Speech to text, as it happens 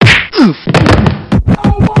Be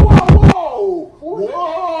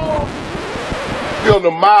on the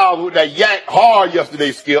miles with that yank hard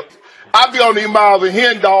yesterday, Skip. I be on these miles of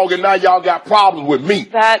hen dog, and now y'all got problems with me.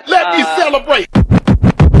 Let me celebrate.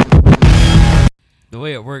 The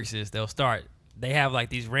way it works is they have like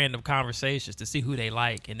these random conversations to see who they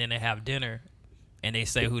like, and then they have dinner, and they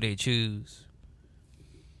say who they choose.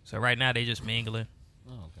 So right now they just mingling.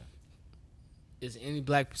 Oh, okay. Is any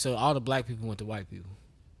black? So all the black people went to white people.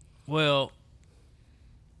 Well,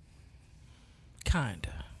 kinda.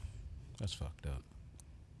 That's fucked up.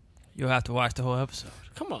 You'll have to watch the whole episode.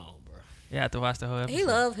 Come on, bro. You have to watch the whole episode. He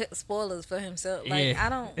loves spoilers for himself. Like, Yeah. I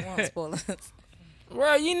don't want spoilers.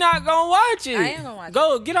 Bro, you not gonna watch it. I am gonna watch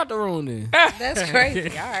Go, get out the room then. That's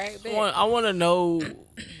crazy. All right, bet. I want to know,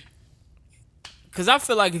 because I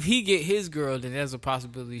feel like if he get his girl, then there's a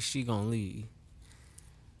possibility she gonna leave.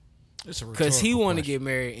 Because he want to get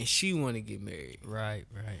married and she want to get married. Right.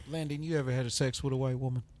 Landon, you ever had sex with a white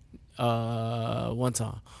woman? One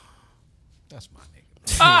time. That's my nigga.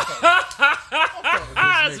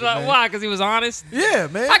 That's why? Because he was honest. Yeah,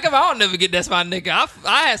 man. How come I don't never get that's my nigga?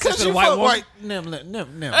 I had sex with a white woman. Never.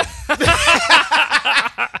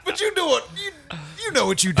 But you do it. You know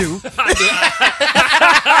what you do.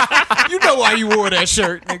 You know why you wore that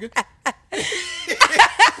shirt, nigga.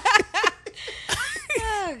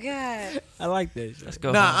 Oh God. I like that. Let's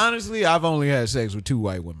go. Nah, honestly, I've only had sex with 2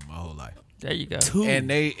 white women my whole life. There you go. And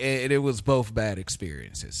it was both bad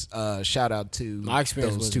experiences. Shout out to My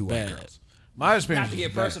experience those was 2 bad. white girls. My experience Not to was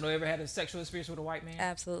get bad. personal, ever had a sexual experience with a white man?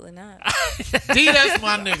 Absolutely not. D, that's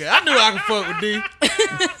my nigga. I knew I could fuck with D.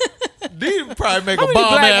 D would probably make a many bomb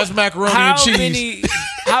black- ass macaroni and cheese.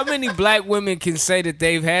 How many black women can say that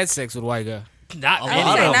they've had sex with a white guy? Not I many.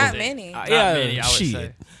 would say I would not say. many. Not Yeah, many, I would shit.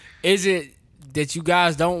 say. Is it that you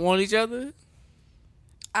guys don't want each other?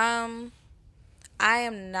 I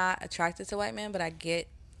am not attracted to white men, but I get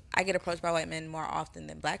approached by white men more often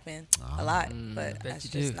than black men. A lot, but that's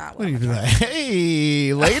you just do. not What what do you I'm be attracted like?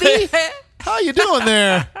 Hey, lady, how you doing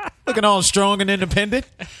there? Looking all strong and independent.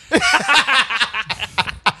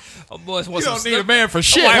 Oh, boys You want don't some need a man for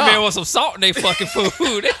shit. white huh? man wants some salt in their fucking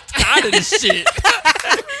food. They tired of this shit.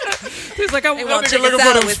 He's like, I They want want Nigga chicken looking for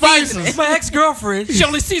salad them with spices. seasoning. my ex-girlfriend. She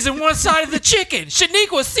only seasoned one side of the chicken.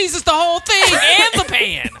 Shaniqua seasons the whole thing and the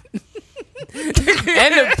pan. And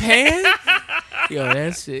the pan? Yo,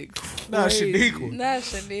 that shit Nah, crazy. Shaniqua. Not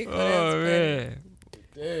Shaniqua. Oh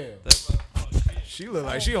That's man. She look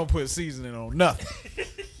like she don't put seasoning on nothing.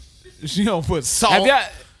 She don't put salt. Have y'all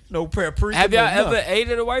no paprika. have y'all no ever nothing. ate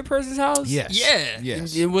at a white person's house? Yes. Yeah.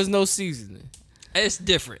 Yes. It was no seasoning. It's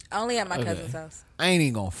different. only at my cousin's house. I ain't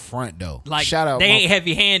even gonna front though. Like shout out they my, ain't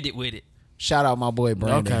heavy-handed with it. shout out my boy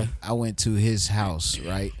Brandon. Okay. I went to his house,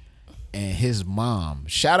 right? And his mom.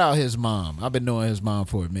 Shout out his mom. I've been knowing his mom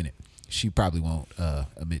for a minute. She probably won't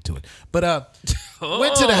admit to it. But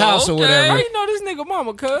went to the house or okay. How whatever. you know this nigga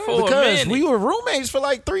mama, cuz? For a Because minute. we were roommates for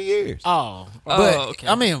like 3 years. Oh. But okay.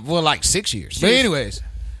 I mean, well, like 6 years. But anyways,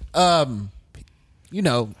 you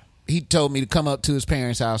know, he told me to come up to his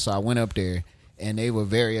parents' house, so I went up there, and they were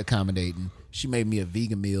very accommodating. She made me a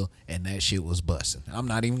vegan meal, and that shit was busting. I'm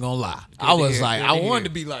not even gonna lie. I was hear, like, good I to wanted hear. to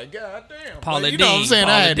be like, God damn, Paula but you know what I'm Deen, saying?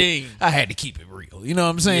 Paula Deen. I had to keep it real. You know what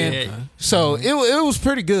I'm saying? Yeah. So it was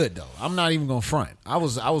pretty good though. I'm not even gonna front. I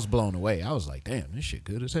was blown away. I was like, damn, this shit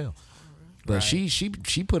good as hell. But she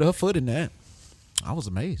put her foot in that. I was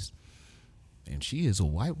amazed, and she is a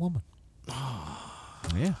white woman.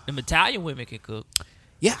 Yeah. Them Italian women can cook.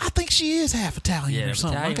 Yeah, I think she is half Italian Yeah, or them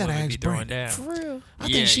something. I Italian gotta women be ask throwing Brandon. down. For real? I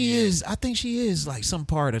Yeah, think she yeah. is. I think she is like some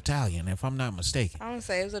part Italian, if I'm not mistaken. I'm gonna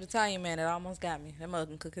say it was an Italian man that almost got me. That mother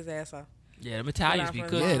can cook his ass off. Yeah, them Italians be Not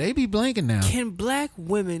for cooking. Yeah, they be blinking now. Can black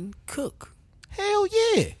women cook? Hell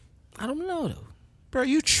yeah, I don't know though. bro,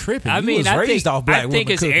 you tripping? I You mean, was I raised think, off black I think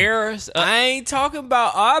women it's cooking. errors. I ain't talking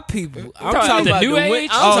about our people. I'm talking talking about about the new age. age?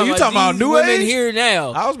 Oh, you talking about these new women age? here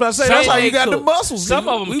now. I was about to say Some that's how they you got the cook. muscles. Some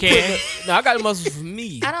nigga. of them We can. no, I got the muscles for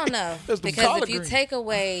me. I don't know That's the because collard if you green. take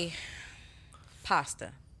away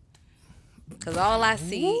pasta, because all I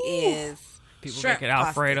see is People shrimp making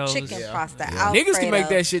pasta, Alfredos. chicken Yeah. pasta, Niggas can make Alfredo,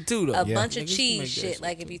 that shit too though. a Yeah. bunch of Niggas can cheese make that shit. shit.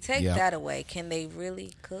 Like if you take Yeah. that away, can they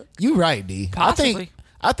really cook? You right, D. Possibly.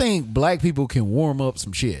 I think black people can warm up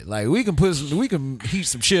some shit. Like we can heat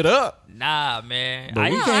some shit up. Nah, man.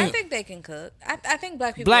 But we No, I can't- think they can cook. I think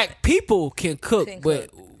black people. Black people can cook, Can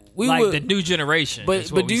but cook. we like would. the new generation. but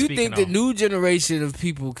is what do we you speaking think the on. new generation of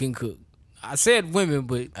people can cook? I said women,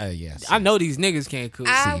 but Yes. I know these niggas can't cook.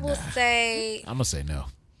 I See, will nah. say, I'm gonna say no.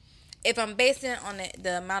 if I'm basing it on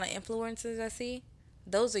the amount of influencers I see,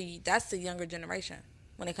 that's the younger generation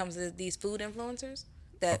when it comes to these food influencers.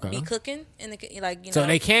 that be cooking in the So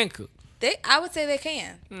they can cook. I would say they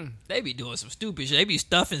can. They be doing some stupid shit. They be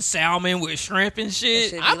stuffing salmon with shrimp and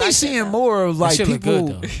shit. I be seeing more of like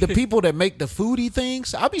people, the people that make the foodie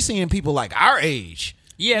things. I be seeing people like our age.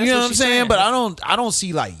 Yeah, you know what I'm saying? But I don't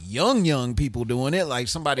see like young people doing it. Like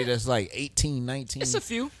somebody that's like 18, 19. It's a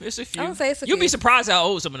few. I would say it's a You'll few. be surprised how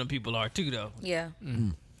old some of them people are too, though. Yeah.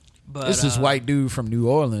 But This is white dude from New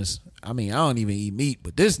Orleans. I mean, I don't even eat meat,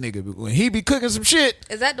 but this nigga, when he be cooking some shit.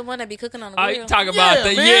 Is that the one that be cooking on the Oh, grill? you talking about Yeah,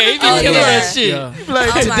 that? man. Yeah, he be killing that shit. Like,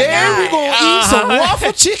 Oh, my today we God. gonna eat some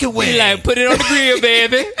waffle chicken wings. He like, put it on the grill,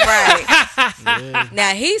 baby. Right.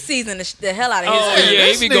 Now he seasoned the hell out of his Oh, food. yeah, he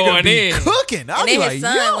This be nigga going be in. cooking. I'll And be then like, his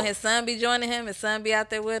son, yo. when his son be joining him, his son be out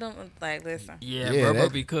there with him. Like, listen. Yeah, bro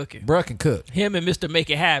be cooking. Bruh can cook. Him and Mr. Make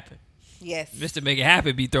It Happen. Yes. Mr. Make It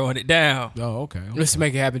Happen be throwing it down. Oh, okay. Let's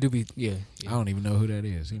make it happen. I don't even know who that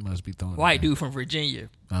is. He must be throwing White it down. dude from Virginia.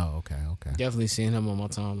 Oh, okay. Definitely seeing him on my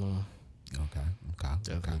timeline. Okay.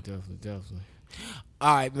 Definitely.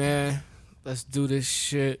 All right, man. Let's do this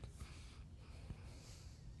shit.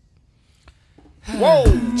 Whoa.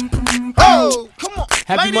 Oh, come on.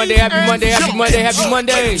 Happy Monday. Throw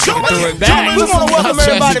it back. We want to welcome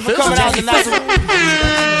everybody for coming out tonight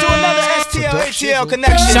to another STL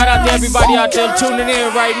connection. Shout out to everybody out there tuning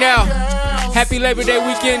in right now. Happy Labor Day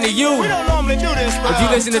weekend to you. We don't normally do this, but If you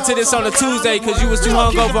listening to this on a Tuesday because you was too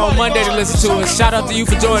hungover on Monday to listen to us, shout out to you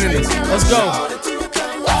for joining us. Let's go.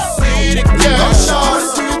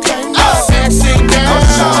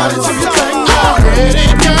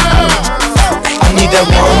 I need that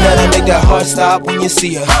one that'll make that heart stop when you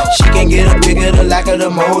see her. She can get a bigger the lack of the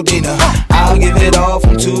Modena. I'll give it all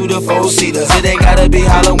from 2 to 4 seaters. It ain't gotta be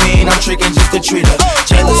Halloween, I'm tricking just to treat her.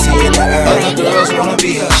 Jealousy in the air, other girls wanna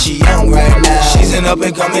be her. She young right now, she's an up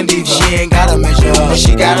and coming diva. She ain't gotta measure up,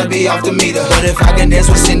 she gotta be off the meter. But if I can dance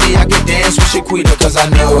with Cindy, I can dance with Shaquita. Cause I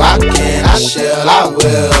know I can, I shall, I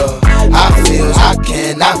will. I feel, I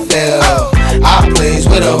can, I feel. I plays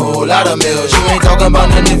with a whole lot of mills. You ain't talking about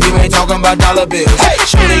nothing if you ain't talking about dollar bills. Hey,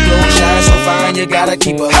 show they glow, shine so fine, you gotta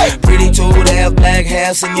keep her. Hey, pretty too, have black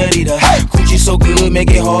hair, señorita. Hey, Coochie so good, make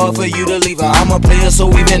it hard for you to leave her. I'm a player, so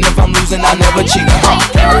even if I'm losing, I never cheat her.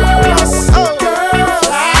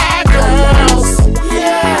 girls,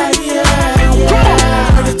 yeah.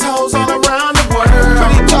 Pretty toes all around the world.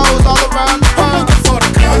 Looking for the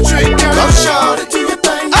country girl. Go shorty, do your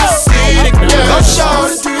thing. City girl. Go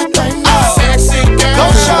shorty, do your thing. Sexy girl. Go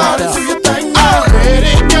shorty, do your thing.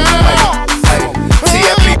 Pretty girl.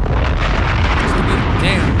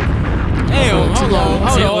 Damn, hold on.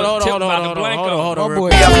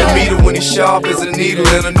 Got the meter when it's sharp as a needle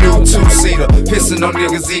in a new two-seater. Pissing on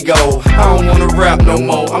niggas' ego. I don't wanna rap no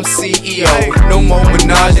more, I'm CEO. No more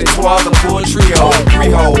menage a trois, the full trio.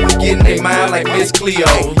 3-hole, getting they mind like Miss Cleo.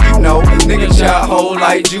 You know, nigga shot hole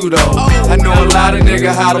like judo. I know a lot of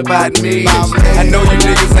niggas hot about me. I know you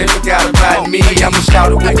niggas ain't forgot about me. I'ma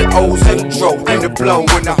shout it with the O's and the dro and the blow.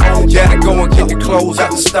 When the hoe gotta go and get the clothes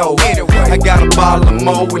out the stove. I got a bottle of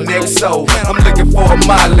Mo with XO. I'm looking for a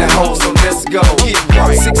modeling hoe, so let's go.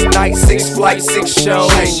 6 nights, 6 flights, 6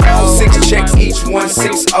 shows. 6 checks, each one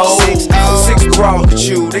 6 O's. 6 bras with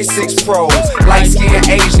you, they 6 pros. Light skinned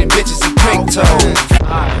Asian bitches and pink toes.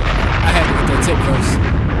 Alright, I had to get that tip verse.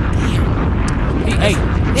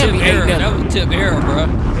 Tip era. That was Tip era, bro.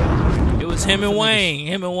 It was him and Wayne.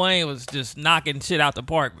 Him and Wayne was just knocking shit out the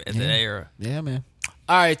park at that era. Yeah, man.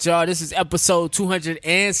 All right, y'all. This is episode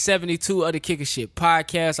 272 of the Kicker Shit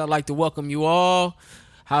Podcast. I'd like to welcome you all.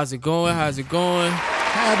 How's it going? Howdy do.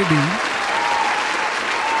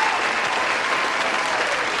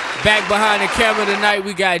 Back behind the camera tonight,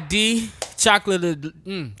 we got D.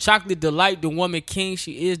 Chocolate Delight, the woman king.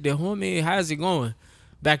 She is the homie. How's it going?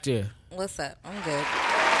 Back there. What's up? I'm good.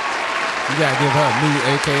 You gotta give her a new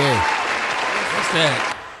AKA. What's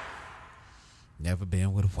that? Never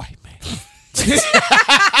been with a white man.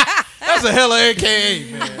 That's a hella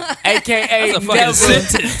AKA, man. AKA That's a fucking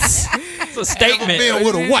sentence. It's a statement. Never been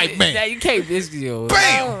with a white man. You can't.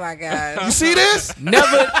 Bam. Oh my god. You see this?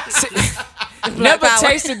 Never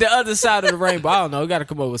tasted the other side of the rainbow. I don't know. We got to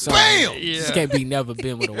come up with something. Bam. You just can't be never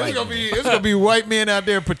been with a white man. It's gonna be white men out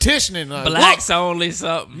there petitioning. Like, Blacks only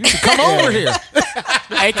something. come over here.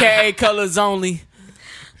 AKA colors only.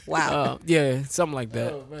 Wow. Yeah, something like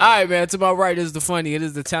that. All right, man. To my right is the funny. It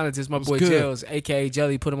is the talented. It's my boy good? Gels, AKA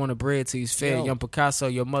Jelly. Put him on the bread till he's fed. Yo. Young Picasso,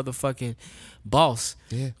 your motherfucking boss.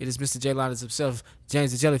 Yeah. It is Mr. J. Linus himself,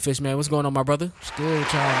 James the Jellyfish, man. What's going on, my brother? What's good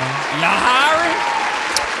with y'all, man? Y'all hiring?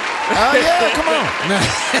 Oh, yeah, come on.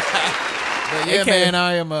 But yeah, man,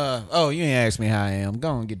 I am. Oh, you ain't asked me how I am. Go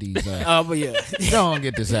on, get these. But yeah. Go on,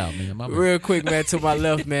 get this out, man. Real quick, man, to my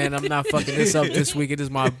left, man. I'm not fucking this up this week. It is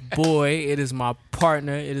my boy. It is my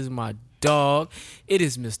partner. It is my dog. It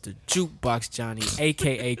is Mr. Jukebox Johnny,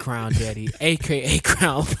 a.k.a. Crown Daddy, a.k.a.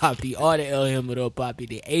 Crown Poppy, all the El Himado Poppy,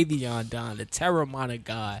 the Avion Don, the Terramana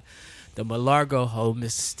God, the Malargo Ho,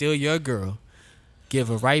 Mr. Still Your Girl. Give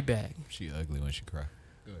her right back. She ugly when she cry.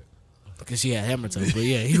 Because she had hammer toe, but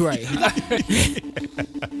yeah, you're right.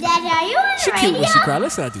 Daddy, are you on She the cute when she radio? cry.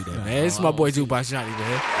 Let's not do that, man. This is my boy Jukebox Johnny,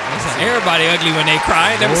 man. Everybody ugly when they cry.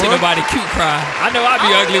 I ain't never seen nobody cute cry. I know I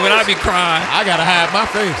be ugly when I be crying. I gotta hide my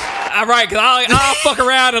face. All right, because I'll fuck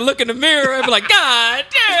around and look in the mirror and be like, God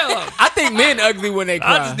damn. I think men ugly when they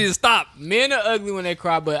cry. I just need to stop. Men are ugly when they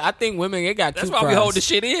cry, but I think women, they got That's cute why we cries. hold the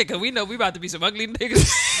shit in, because we know we about to be some ugly niggas.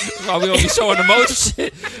 That's why we don't be showing the most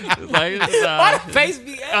shit. It's like, Why the face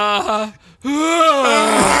be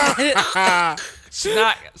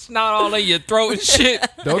snot all in your throat and shit.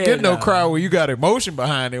 Don't get no cry when you got emotion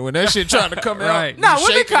behind it. When that shit trying to come Right. out. Nah, you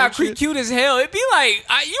women shaking cry and shit. cute as hell. It'd be like,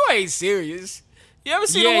 you ain't serious. You ever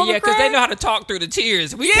seen a Yeah, woman because cry? they know how to talk through the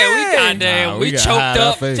tears. We Yeah. can't, we goddamn, Nah, we gotta choked hide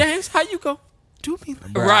our up. face. James, how you go? Do me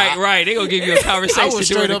like Right, right. They gonna give you a I conversation would during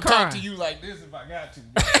straight the up talk cry. to you like this if I got to.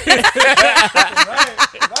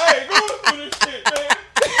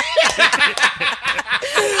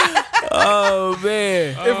 Oh, man.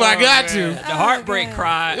 If I got to. The heartbreak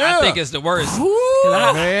cry, Yeah. I think is the worst.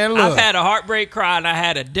 'Cause Man, look. I've had a heartbreak cry and I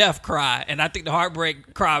had a death cry, and I think the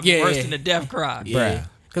heartbreak cry was Yeah. worse than the death cry. Yeah.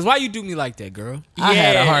 Because why you do me like that, girl? I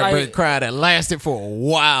had a Yeah, heartbreak like- cry that lasted for a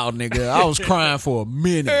while, nigga. I was crying for a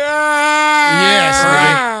minute. Yes,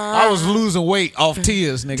 nigga. I was losing weight off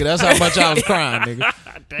tears, nigga. That's how much I was crying, nigga.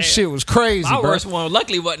 This shit was crazy, My bro. worst one,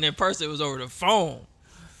 luckily, wasn't in person. It was over the phone,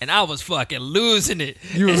 and I was fucking losing it.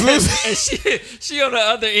 You was losing? and she on the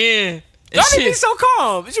other end. And Johnny be so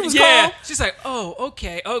calm. She was yeah, calm. she's like, oh,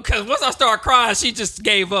 okay. Oh, because once I started crying, she just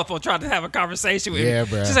gave up on trying to have a conversation with Yeah, me.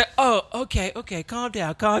 bruh. She's like, oh, okay, calm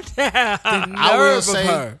down. I will Nerve of say,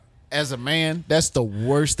 her. as a man, that's the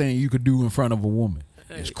worst thing you could do in front of a woman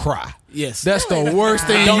is cry. Yes. That's the worst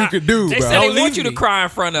thing you could do, They bro. said they Don't want leave you to me. cry in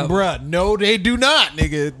front of them. Bruh, no, they do not,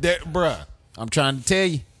 nigga. Bruh, I'm trying to tell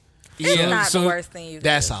you. It's not the worst thing you can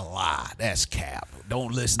That's do. a lie. That's cap.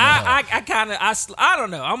 Don't listen to her. I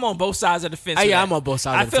don't know. I'm on both sides of the fence. Oh, with yeah, that. I'm on both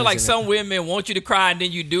sides I of the feel fence like with some women want you to cry and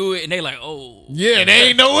then you do it, and they like, oh. Yeah, they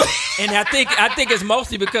ain't know it. And I think it's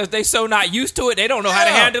mostly because they so not used to it, they don't know how to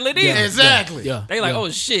handle it either. Exactly. Yeah. They like, oh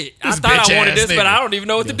shit, I This thought I wanted bitch-ass this, but nigga. I don't even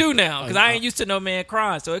know what to do now because I ain't used to no man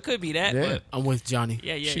crying. So it could be that. Yeah. But I'm with Johnny.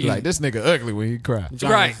 yeah. She like, this nigga ugly when he cry.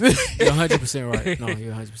 Johnny, Right. You're 100% right. No,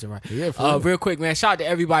 you're 100% right. Yeah, for real. Real quick, man. Shout out to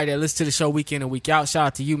everybody that listens to the show week in and week out. Shout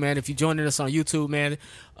out to you, man. If you're joining us on YouTube, man,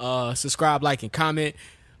 subscribe, like, and comment.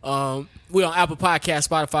 We on Apple Podcasts,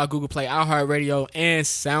 Spotify, Google Play, iHeartRadio, and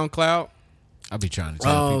SoundCloud. I be trying to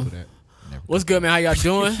tell people that. Never. What's good, man? How y'all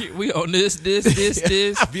doing? we on this.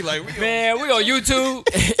 I be like, Man, we on YouTube.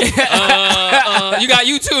 You got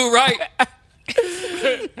YouTube, right?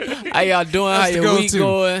 How y'all doing? That's How the your week go-to.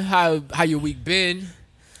 going? How your week been?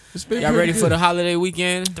 it's been Y'all ready pretty for the good. holiday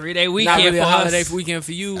weekend? 3-day Not weekend really for a holiday us. weekend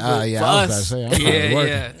for you, but Yeah, for I was about to us. say. I'm probably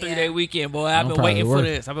working. Yeah. 3-day weekend, boy. I've I'm been waiting probably for working.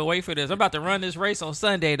 this. I've been waiting for this. I'm about to run this race on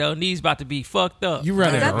Sunday though. Knees about to be fucked up. You Is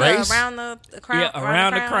running a that race? the around the crown? Yeah,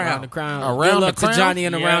 around the crown. Around the crown. Around Good the luck to crown? Johnny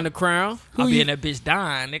and Yeah. around the crown. I'll be you- in that bitch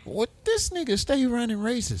dying. Nigga. What this nigga stay running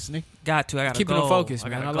races, nigga? Got to. I got to Keeping go. them focused, I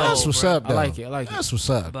man. gotta I go, like That's what's bro. up, though. I like it. I like it. That's what's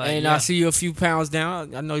up. But, And yeah. I see you a few pounds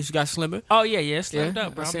down. I know you got slimmer. Oh yeah, slimmed Yeah,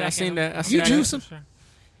 up, bro. I I'm seen- I back seen in that. I them. seen You that. juicing?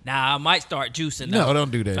 Nah, I might start juicing. No, though. don't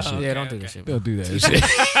do that shit. Yeah, don't do that shit. Bro. Don't do that shit.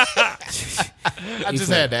 I just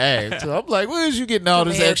had to ask. So I'm like, where's you getting all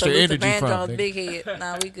this Man, extra Luther energy from? Vandross, nigga? big head.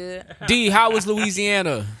 Nah, we good. D, how was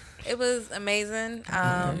Louisiana? It was amazing.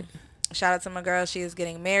 Shout out to my girl. She is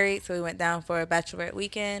getting married, so we went down for a bachelorette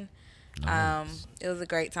weekend. It was a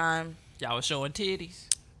great time. Y'all was showing titties.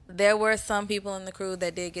 There were some people in the crew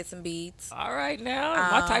that did get some beads, All right, now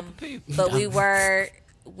my type of people. but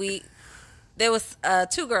there was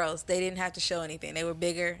 2 girls. They didn't have to show anything. They were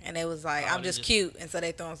bigger, and it was like, I'm just cute, and so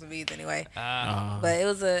they throwing some beads anyway. But it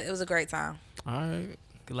was a great time. All right.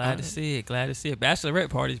 Glad to see it. Glad to see it. Bachelorette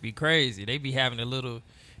parties be crazy. They be having the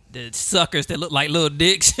suckers that look like little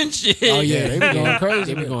dicks and shit. Oh yeah, they be going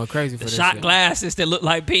crazy. They be going crazy for The this shot shit. glasses that look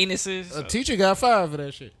like penises. A teacher got fired for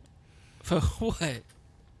that shit. For what?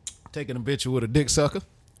 Taking a bitch with a dick sucker.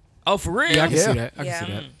 Oh, for real? Yeah, I can Yeah. see that. I can Yeah.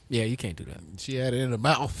 see that. Yeah, you can't do that. She had it in her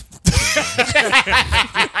mouth.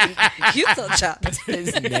 You so chopped.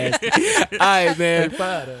 It's nasty. All right, man.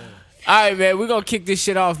 All right, man. We're gonna kick this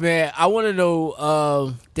shit off, man. I want to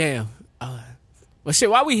know. Well, shit,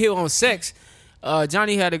 while we here on sex,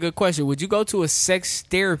 Johnny had a good question. Would you go to a sex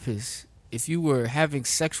therapist if you were having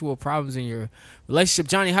sexual problems in your relationship?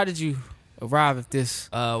 Johnny, how did you arrive at this?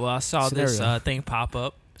 Well, I saw scenario? this thing pop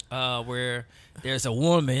up where there's a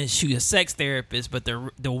woman, she's a sex therapist, but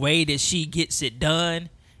the way that she gets it done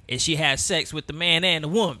is she has sex with the man and the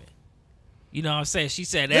woman. You know what I'm saying? She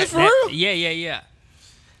said that. That's for real? Yeah.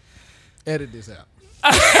 Edit this out.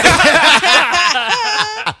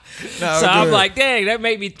 So I'm like, dang, that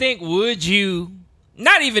made me think, would you,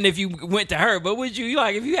 not even if you went to her, but would you,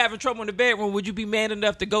 like, if you having trouble in the bedroom, would you be man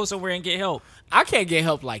enough to go somewhere and get help? I can't get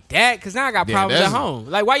help like that because now I got problems at home.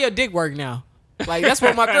 Like, why your dick work now? Like, that's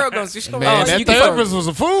what my girl goes to. She goes, Man, that therapist was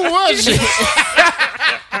a fool, wasn't she?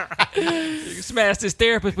 You can smash this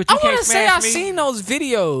therapist, but you I can't want to say smash me. I've seen those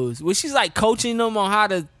videos where she's like coaching them on how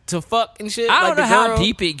to fuck and shit. I like don't know the how girl.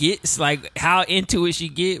 deep it gets, like how into it she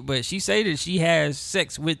get, but she say that she has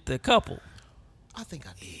sex with the couple. I think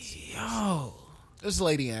I did. Yo, This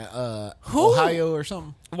lady in Ohio or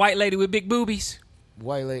something. White lady with big boobies.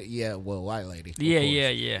 White lady, yeah, well, white lady. of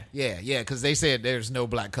course. Yeah. Because they said there's no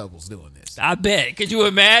black couples doing this. I bet. Could you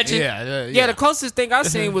imagine? yeah. The closest thing I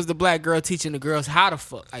seen was the black girl teaching the girls how to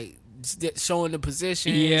fuck, like showing the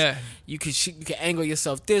positions. Yeah, you can angle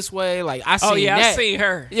yourself this way. Like I seen that. I seen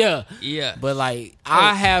her. Yeah. But like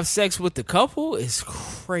I have sex with the couple is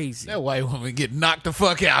crazy. That white woman get knocked the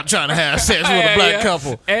fuck out trying to have sex with a black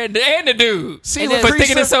couple. And the dude. See, but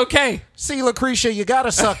thinking it's okay. See, Lucretia, you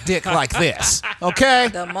gotta suck dick like this, okay?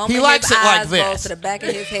 The moment he likes his it like eyes go this. to the back of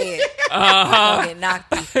his head, gonna get knocked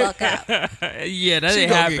the fuck out. Yeah, that She ain't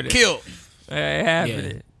gonna happening. get killed. That ain't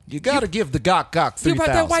happening. You gotta give the gok 3000. You brought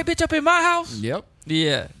that white bitch up in my house? Yep.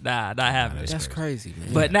 Yeah, nah, not happening. That's crazy,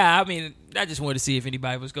 man. But I mean, I just wanted to see if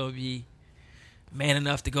anybody was gonna be man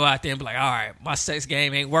enough to go out there and be like, all right, my sex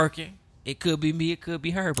game ain't working. It could be me, it could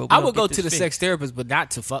be her. But I would go to the sex therapist, but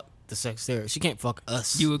not to fuck the sex therapist. She can't fuck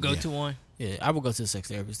us. You would go to one? Yeah, I would go to the sex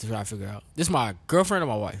therapist to try to figure out. This is my girlfriend or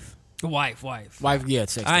my wife? Wife. Wife, yeah,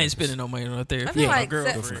 sex I ain't therapist. spending no money on a I therapist. feel Yeah, like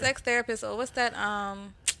girlfriend. sex therapist, or what's that?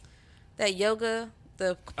 That yoga,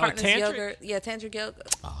 the partners tantric? yoga, tantric yoga.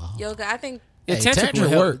 Yoga. I think Yeah, Hey, tantric tantric would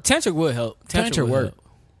help. work. Tantric would help. Tantric would work. help.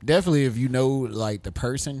 Definitely if you know like the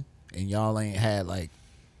person and y'all ain't had like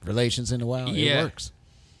relations in a while, Yeah. it works.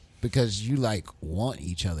 Because you like want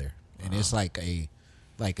each other. And it's like a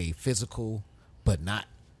physical but not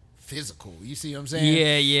physical. You see what I'm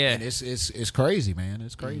saying? Yeah. And it's crazy, man.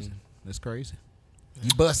 It's crazy. It's crazy. You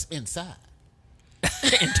bust inside.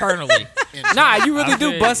 Internally. Nah, you really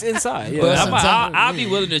do feel bust inside. Yeah. Bust I'll be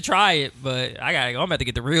willing to try it, but I'm about to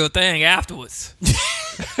get the real thing afterwards.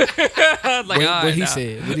 Like, What he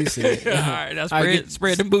said. All right, now All right,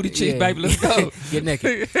 spread them booty cheeks, yeah. baby. Let's go. Get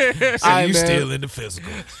naked. So All right, you man. still in the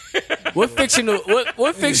physical. What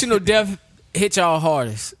fictional death hit y'all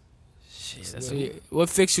hardest? What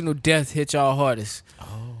fictional death hit y'all hardest?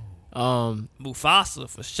 Mufasa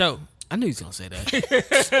for sure. I knew he was gonna say that.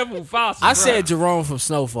 Mufasa. I bruh. said Jerome from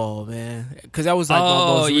Snowfall, man, because that was like my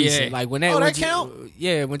most yeah. recent. Like when that, Oh, when that count?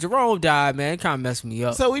 Yeah, when Jerome died, man, it kind of messed me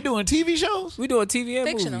up. So we doing TV shows? We doing TV and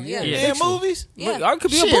Fictional, movies. yeah. Yeah. And Fictional. movies? Yeah. Or it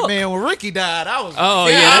could be Shit, a book. man, when Ricky died, I was Oh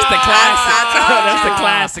yeah, that's the classic. I told That's the you.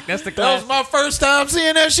 classic. That's the That was classic. my first time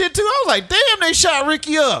seeing that shit too. I was like, damn, they shot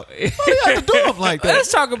Ricky up. Why they have to do him like that?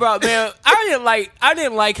 Let's talk about, man. I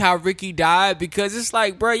didn't like how Ricky died because it's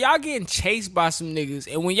like, bro, y'all getting chased by some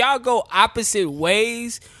niggas, and when y'all go opposite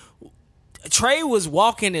ways, Trey was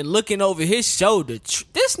walking and looking over his shoulder.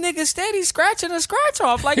 This nigga steady scratching a scratch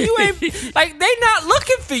off. Like you ain't like they not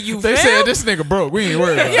looking for you. They fam. said this nigga broke. We ain't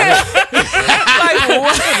worried about it. like,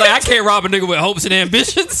 what? Like, I can't rob a nigga with hopes and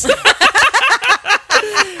ambitions. Like,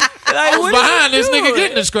 I was what behind is this he nigga doing?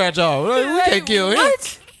 getting the scratch off. Like, we can't kill him.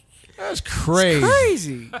 What? That's crazy.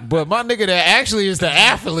 Crazy. But my nigga that actually is the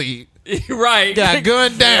athlete Right. got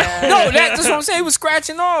gunned down. No, that's what I'm saying. He was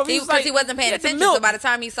scratching off. He, was like, he wasn't paying at the attention, milk. so by the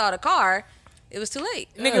time he saw the car, it was too late.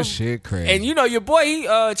 That shit crazy. And you know your boy,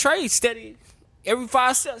 he Trey steady. Every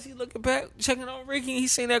 5 steps, he looking back, checking on Ricky. He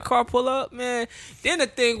seen that car pull up, man. Then the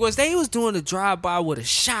thing was, they was doing a drive-by with a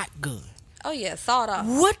shotgun. Oh yeah, sawed off.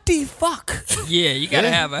 What the fuck? Yeah, you gotta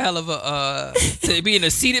have a hell of a to be in a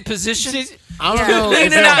seated position. I don't know.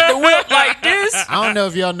 Leaning if out the whip like this. I don't know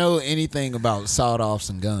if y'all know anything about sawed-offs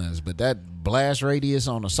and guns, but that blast radius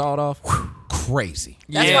on a sawed-off, crazy.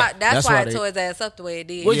 That's Yeah. why. That's why why it they- tore his ass up the way it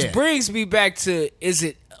did. Which Yeah. brings me back to, is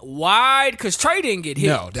it wide? Because Trey didn't get hit.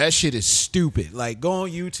 No, that shit is stupid. Like, go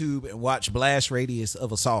on YouTube and watch blast radius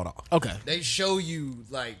of a sawed-off. Okay. They show you,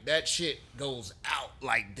 like, that shit goes out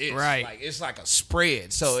like this. Right. Like, it's like a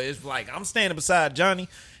spread. So it's like, I'm standing beside Johnny,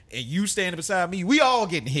 and you standing beside me. We all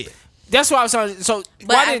getting hit. That's why I was saying. So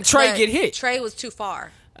why didn't Trey get hit? Trey was too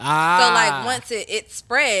far. So Ah. once it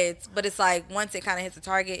spreads, but it's once it kind of hits the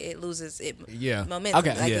target, it loses momentum.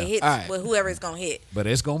 Okay. It hits All right. with whoever it's gonna hit. But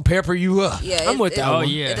it's gonna pepper you up. Yeah, I'm with that one. Oh,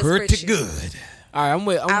 yeah. It is Pretty good. All right, I'm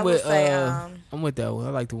with I would say, I'm with that one. I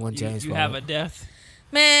like the one James. You have a death.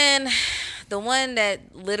 Man, the one that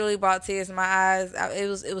literally brought tears in my eyes.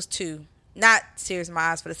 It was two, not tears in my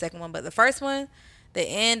eyes for the second one, but the first one, the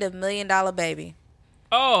end of $1 Million Baby.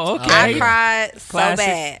 Oh, okay. I cried so Classic.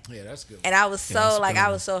 bad, Yeah, that's good. and I was so that's good. I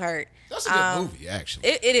was so hurt. That's a good movie, actually.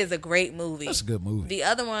 It is a great movie. That's a good movie. The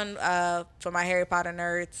other one, for my Harry Potter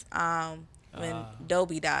nerds, when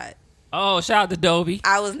Dobby died. Oh, shout out to Dobby.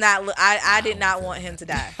 I was not. I did not want him to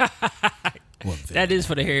die. That is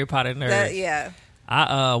for the Harry Potter nerds. Yeah.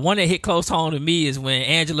 One that hit close home to me is when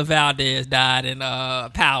Angela Valdez died in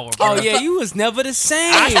Power. Oh yeah, you was never the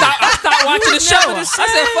same. I stopped watching the show. never the I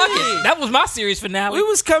said, "Fuck same. it." That was my series finale. We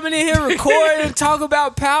was coming in here recording and talk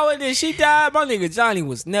about Power, and then she died. My nigga Johnny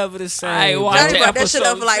was never the same. I ain't watched Johnny the brought that shit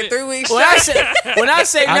up for episode. 3 weeks When I straight.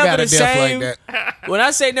 say I never got a the death same, like that. when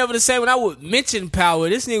I say never the same, when I would mention Power,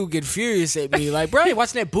 this nigga would get furious at me. Like, bro, you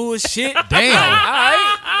watching that bullshit? Damn. All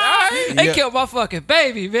right. They killed my fucking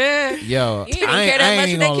baby, man. Yo, You didn't I care ain't, that I much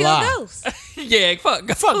ain't when they gonna killed lie. Ghost. Yeah,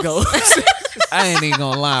 fuck Ghost. I ain't even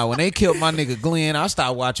gonna lie. When they killed my nigga Glenn, I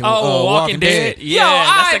started watching Walking Dead. Yeah, Yo,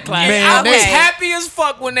 that's a I classic. was happy as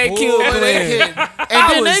fuck when they killed Boy, they Glenn. killed-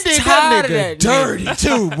 And then was they did tired that of nigga that nigga. dirty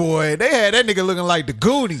too, boy. They had that nigga looking like the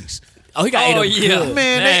Goonies. Oh, he got ate Oh, up yeah. good.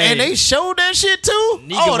 Man, and they showed that shit too.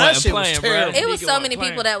 Nigga Oh, that wasn't shit playing, was bro. terrible. It was Nigga so wasn't many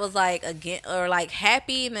playing. people that was again or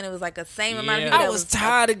happy, and then it was the same amount of Yeah. people. I that was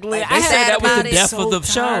tired of Glenn. like, I They had said that was about the it. death So of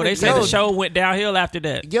the show. tired They of said the Glenn. show went downhill after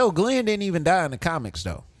that. Yo, Glenn didn't even die in the comics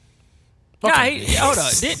though. Nah, hold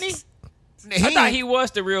on, didn't he? I thought he was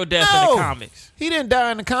the real death in No. the comics. He didn't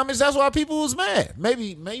die in the comics. That's why people was mad.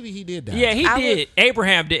 Maybe he did die. Yeah, he I did. would-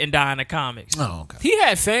 Abraham didn't die in the comics. Oh, okay. He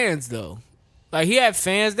had fans though. Like he had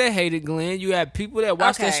fans that hated Glenn. You had people that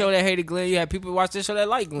watched that Okay. show that hated Glenn. You had people that watched that show that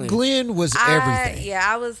liked Glenn. Glenn was everything. Yeah,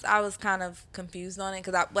 I was kind of confused on it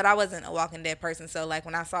but I wasn't a Walking Dead person. So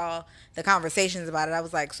when I saw the conversations about it, I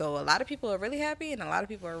was like, so a lot of people are really happy and a lot of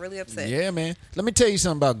people are really upset. Yeah, man. Let me tell you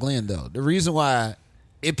something about Glenn though. The reason why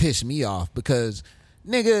it pissed me off because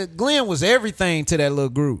nigga, Glenn was everything to that little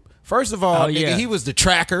group. First of all, Oh, yeah. he was the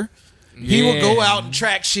tracker. He would Yeah. go out and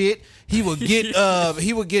track shit. He would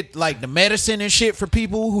get like the medicine and shit for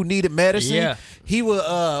people who needed medicine. Yeah. He would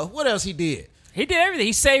what else he did? He did everything.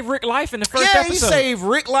 He saved Rick life in the first Yeah, episode. he saved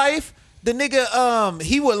Rick life. The nigga,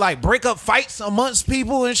 he would like break up fights amongst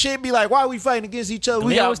people and shit. Be like, why are we fighting against each other?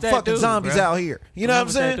 We Glenn got was that fucking dude, zombies bro. out here. You know Glenn what I'm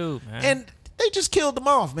was that saying? dude, man. And they just killed him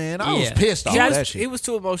off, man. I was Yeah. pissed off that shit. It was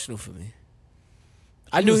too emotional for me.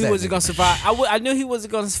 I knew he that wasn't nigga, gonna survive. I knew he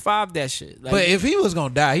wasn't gonna survive that shit. Like, But if he was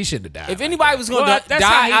gonna die, he shouldn't have died. if like anybody that. was gonna Well, that's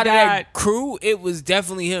how die he out of died. that crew, it was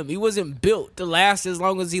definitely him. He wasn't built to last as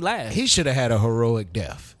long as he lasted. he should have had a heroic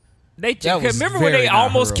death. They That was remember when very they not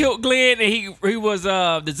almost heroic. killed Glenn and he was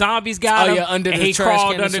the zombies got Oh, him yeah, under and the he trash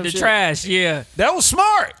crawled can or under some the shit. trash. Yeah, That was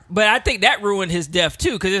smart, but I think that ruined his death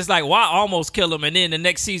too because it's like why almost kill him and then the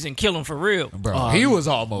next season kill him for real. bro. He was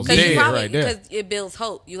almost Because dead right there. because it builds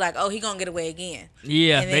hope. You like, oh, he gonna get away again.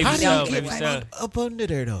 Yeah, And then maybe how How do did so. he Maybe get so. up under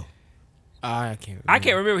there though? I can't. I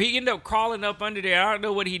can't remember. He ended up crawling up under there. I don't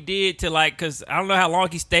know what he did to because I don't know how long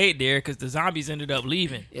he stayed there because the zombies ended up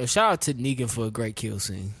leaving. Yo, shout out to Negan for a great kill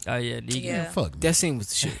scene. Oh yeah, Negan. Yeah. Fuck me. That scene was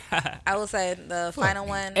the shit, I will say the final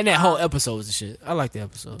one and that whole episode was the shit. I like the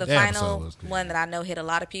episode. the That episode final was good. one that I know hit a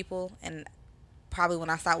lot of people, and probably when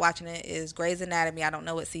I stopped watching it is Grey's Anatomy. I don't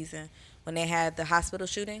know what season when they had the hospital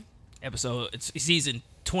shooting. Episode it's season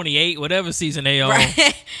 28, whatever season they on.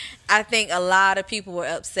 Right. I think a lot of people were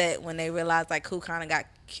upset when they realized who kind of got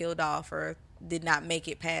killed off or did not make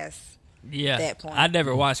it past. Yeah, That point. I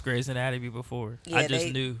never watched Grey's Anatomy before. Yeah, I just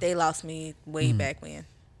they knew. they lost me way back when.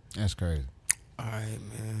 That's crazy. All right,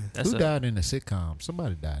 man. That's Who died in the sitcom?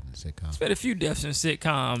 Somebody died in the sitcom. Been a few deaths in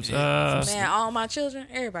sitcoms. Man, all my children,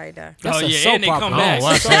 everybody died. That's oh a yeah, soap and they come opera. back. Oh,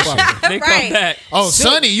 watch that shit. They come Right. back. Oh,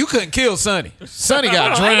 Sonny, you couldn't kill Sonny. Sonny got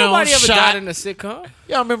Ain't drowned, nobody ever shot. died in a sitcom.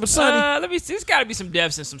 Y'all remember Sonny? Let me see. There's got to be some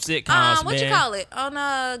deaths in some sitcoms, What man. you call it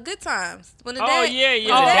on Good Times when the Oh, dad? yeah, yeah,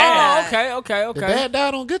 the the dad dad. died. Okay. the dad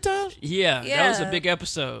died on Good Times? Yeah, that was a Yeah. big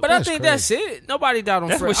episode. But That's I think crazy. that's it. Nobody died on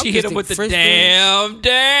That's Friends. when she I'm hit just him with the thinking damn.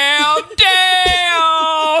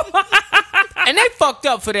 And they fucked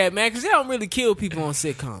up for that, man, because they don't really kill people on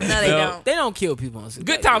sitcoms. No, they No. don't. They don't kill people on sitcoms.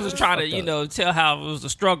 Good Times was trying to, Fucked up. tell how it was a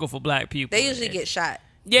struggle for black people. They usually get shot.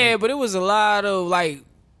 Yeah, but it was a lot of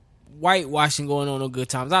whitewashing going on Good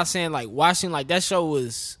Times. Not saying washing that show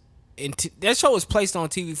was that show was placed on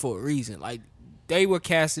TV for a reason. they were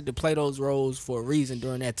casted to play those roles for a reason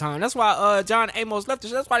during that time. That's why John Amos left the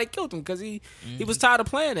show. That's why they killed him, because he was tired of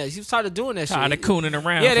playing that. He was tired of doing that tired shit. of cooning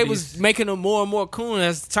around. Yeah, they was making him more and more coon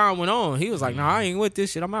as time went on. He was like, "Nah, I ain't with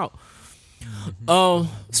this shit. I'm out."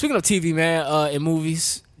 Speaking of TV, man, and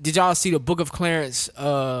movies, did y'all see the Book of Clarence?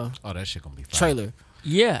 Oh, that shit gonna be fun. Trailer.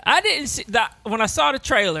 Yeah, I didn't see that. When I saw the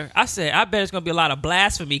trailer, I said, I bet it's going to be a lot of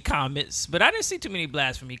blasphemy comments, but I didn't see too many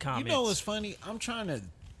blasphemy comments. You know what's funny? I'm trying to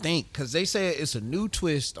think, because they say it's a new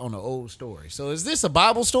twist on an old story. So is this a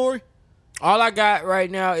Bible story? All I got right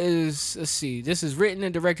now is, let's see, this is written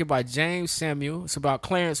and directed by James Samuel. It's about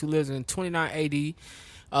Clarence, who lives in 29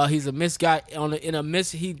 AD. He's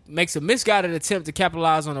a he makes a misguided attempt to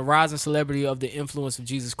capitalize on the rising celebrity of the influence of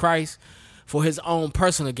Jesus Christ for his own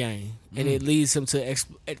personal gain, and it leads him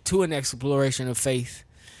to an exploration of faith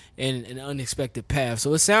in an unexpected path.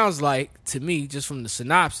 So it sounds like, to me, just from the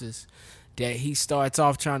synopsis, that he starts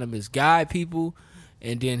off trying to misguide people,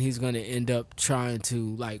 and then he's going to end up trying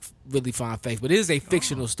to like really find faith. But it is a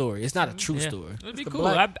fictional story. It's not a true story. It'd be It's the cool.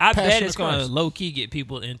 Black I bet Passion it's of going to Christ. low key get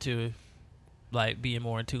people into like being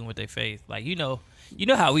more in tune with their faith. Like you know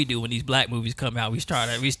how we do when these black movies come out. We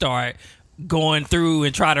start going through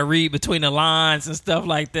and try to read between the lines and stuff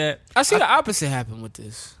like that. I see the opposite happen with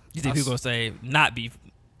this. You think people gonna say not be?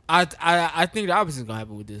 I think the opposite is gonna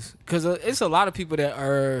happen with this, because it's a lot of people that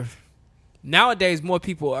are nowadays. More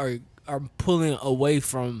people are pulling away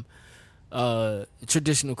from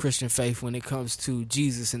traditional Christian faith when it comes to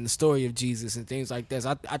Jesus and the story of Jesus and things like this.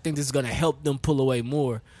 I think this is gonna help them pull away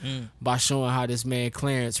more by showing how this man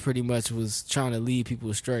Clarence pretty much was trying to lead people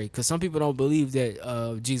astray. Because some people don't believe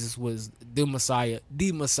that Jesus was the Messiah.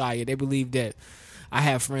 They believe that. I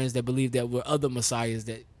have friends that believe that were other messiahs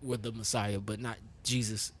that were the Messiah, but not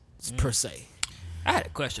Jesus per se. I had a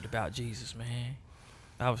question about Jesus, man.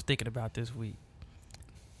 I was thinking about this week.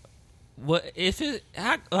 What if it?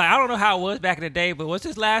 I don't know how it was back in the day, but what's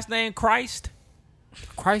his last name? Christ.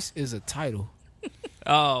 Christ is a title.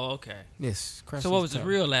 Oh, okay. Yes. Christ So what is was a his title.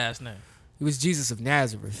 real last name? It was Jesus of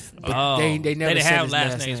Nazareth. But Oh, they never they didn't said have his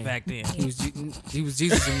last last names name. back then. He was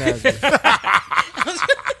Jesus of Nazareth. What's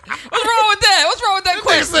wrong with that? What's wrong with that They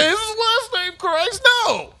question? say his last name Christ.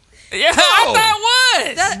 No. Yeah, I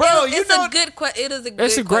thought it was. Bro, you it's know- a good question. It is a good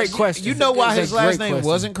That's a great question. You know why It's a his last great name question.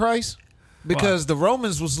 wasn't Christ? Because the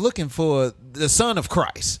Romans was looking for the son of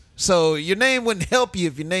Christ. So your name wouldn't help you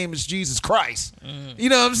if your name is Jesus Christ. You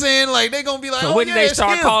know what I'm saying? Like they're gonna be like, So oh when yeah, did they it's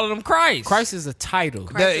start him. calling him Christ? Christ is a title.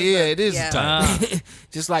 Christ is Yeah, a- it is yeah. a title.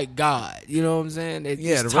 Just like God. You know what I'm saying? It's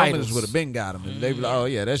Yeah, the titles. Romans would have been got him. And they'd be like, oh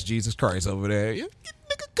yeah, that's Jesus Christ over there. Yeah,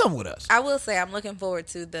 nigga, come with us. I will say I'm looking forward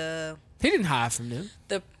to the He didn't hide from them.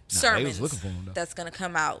 sermons looking for him, though. that's gonna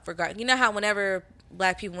come out. You know how whenever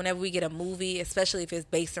black people, whenever we get a movie, especially if it's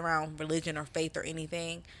based around religion or faith or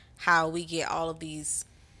anything, how we get all of these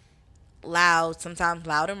sometimes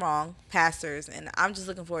loud and wrong pastors, and I'm just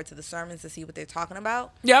looking forward to the sermons to see what they're talking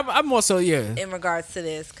about Yeah, I'm also, yeah. in regards to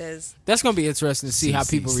this, because That's going to be interesting to see how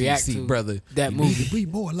people react to brother, that you movie. need to be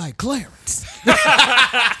more like Clarence.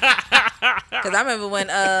 I remember when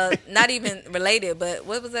not even related, but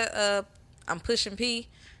what was that? I'm pushing P.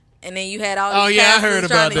 And then you had all these Oh, yeah, I pastors heard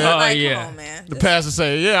trying about to that. get, Oh, like, yeah. come on, man. The pastor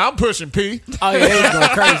say, "Yeah, I'm pushing P, Oh, yeah, they was going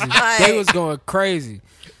crazy. Like- They was going crazy.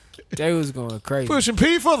 They was going crazy. pushing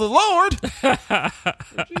P for the Lord."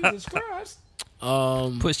 Jesus Christ.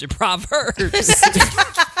 Push your Proverbs.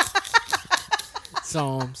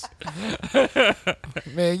 Psalms.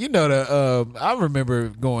 Man, you know I remember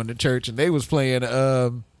going to church and they was playing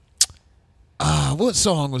what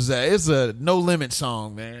song was that? It's a No Limit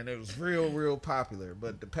song, man. It was real popular.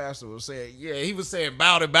 But the pastor was saying, he was saying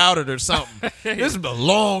 "bout it" or something. This is a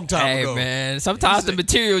long time Hey ago. man, sometimes the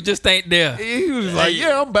material just ain't there. He was like,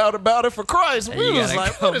 "Yeah, I'm about it for Christ." We You was gotta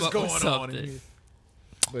like, come "What is up with going on?" something. in here?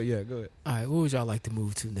 But yeah, go ahead. All right, what would y'all like to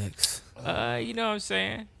move to next? You know what I'm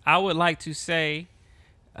saying? I would like to say,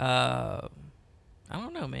 I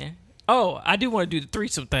don't know, man. Oh, I do want to do the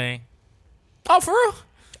threesome thing. Oh, for real?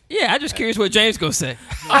 Yeah, I'm just curious what James gonna say.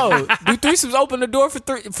 Oh, do threesomes open the door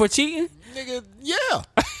for cheating? Nigga, yeah.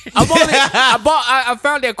 I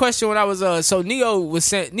found that question when I was so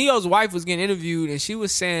Neo's wife was getting interviewed and she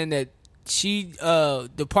was saying that she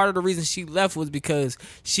the part of the reason she left was because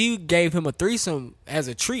she gave him a threesome as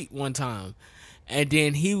a treat one time, and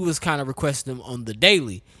then he was kind of requesting them on the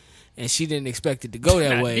daily, and she didn't expect it to go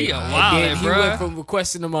that way. He a And wildin', then he bruh. went from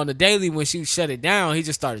requesting them on the daily when she shut it down, he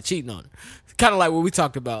just started cheating on her. Kind of like what we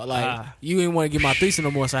talked about, like you didn't want to get my threesome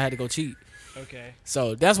no more, so I had to go cheat. Okay.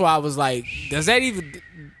 So that's why I was like, does that even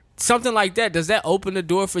something like that, does that open the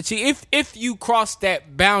door for cheating? If you cross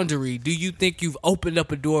that boundary, do you think you've opened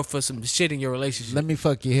up a door for some shit in your relationship? Let me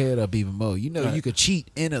fuck your head up even more. You know you could cheat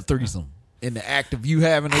in a threesome in the act of you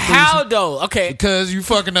having a threesome. How though? Okay, because you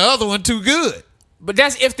fucking the other one too good. But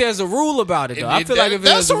that's if there's a rule about it, though. I feel like if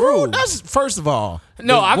there's a rule. That's first of all.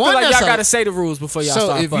 No, I feel like y'all got to say the rules before y'all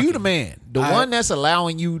start So if fucking. you the man, the one that's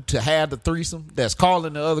allowing you to have the threesome, that's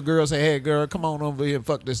calling the other girl, say, hey, girl, come on over here and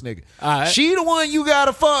fuck this nigga. She the one you got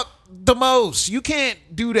to fuck the most. You can't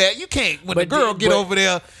do that. You can't. When the girl get over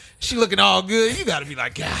there, she looking all good. You got to be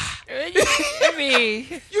like, God. I mean,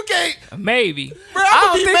 you can't. Maybe. Bro,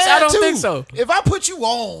 I don't think so. If I put you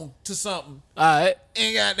on to something, all right,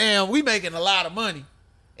 and goddamn, we making a lot of money,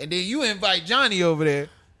 and then you invite Johnny over there,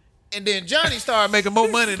 and then Johnny start making more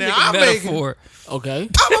money than I'm making. Okay,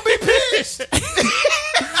 I'm gonna be pissed.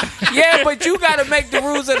 Yeah, but you got to make the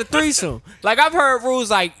rules of the threesome. Like I've heard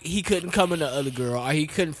rules like he couldn't come in the other girl, or he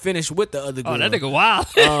couldn't finish with the other girl. Oh, that nigga wild.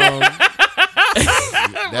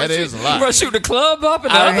 That is a lot. Bro, shoot the club up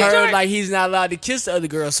and I heard like he's not allowed to kiss the other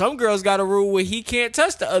girl. Some girls got a rule where he can't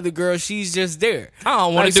touch the other girl. She's just there. I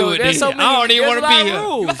don't want to do it. Then. I don't even want to be here.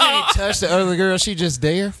 Rules. Can't touch the other girl. She just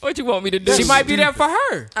there. What you want me to do? She might be there for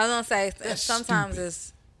her. I was gonna say sometimes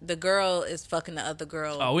it's the girl is fucking the other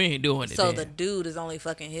girl. Oh, we ain't doing it. So then. the dude is only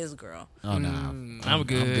fucking his girl. Oh no, I'm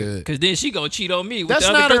good. Because then she gonna cheat on me. With That's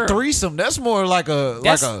the other not girl. a threesome. That's more like a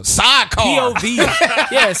sidecar.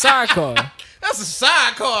 POV. Yeah, sidecar. That's a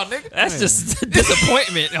sidecar, nigga. That's just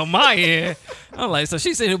disappointment on my end. I'm like, so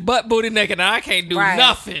she said butt booty naked, and I can't do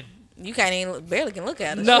nothing. You can't even barely can look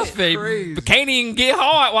at her. Nothing. But can't even get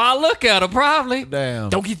hard while I look at her. Probably.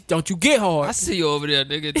 Damn. Don't you get hard? I see you over there,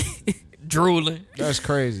 nigga, drooling. That's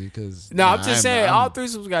crazy. Because no, I'm just saying all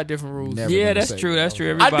threesomes got different rules. Yeah, that's true. That's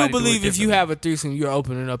true. I do believe if you have a threesome, you're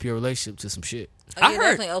opening up your relationship to some shit. Oh, you're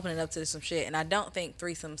definitely opening up to some shit, and I don't think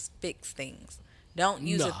threesomes fix things. Don't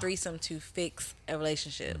use a threesome to fix a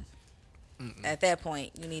relationship. At that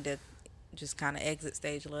point, you need to just kind of exit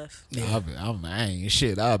stage left. Yeah. I ain't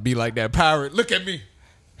shit. I'll be like that pirate. Look at me.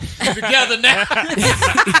 We're together now.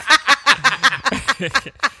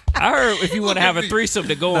 I heard if you want to have a threesome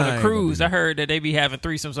to go on a cruise, I heard that they be having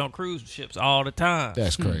threesomes on cruise ships all the time.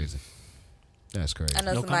 That's crazy. That's crazy. I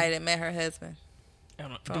know somebody that met her husband.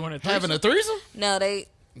 Having a threesome? No,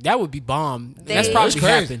 that would be bomb. That's probably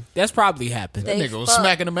happened. They that nigga was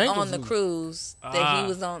smacking them ankles on the cruise that he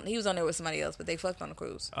was on. He was on there with somebody else, but they fucked on the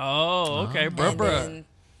cruise. Oh, okay, and then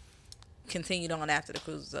continued on after the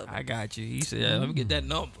cruise was over. I got you. He said, "Let me get that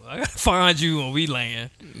number. I gotta find you when we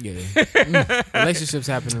land." Yeah, relationships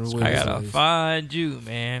happen in the way. I gotta find you,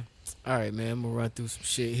 man. All right, man. I'm gonna run through some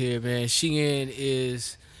shit here, man.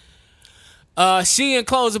 Shein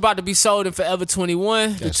clothes about to be sold in Forever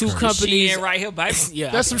 21. That's the two companies Shein right here, baby.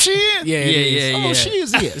 Yeah, that's some Shein. Yeah. Oh, she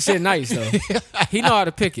is it. Shit nice though. He know how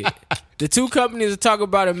to pick it. The two companies are talking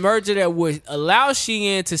about a merger that would allow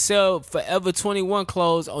Shein to sell Forever 21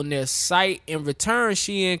 clothes on their site. In return,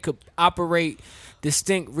 Shein could operate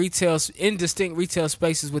distinct retail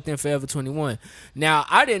spaces within Forever 21. Now,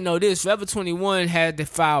 I didn't know this. Forever 21 had to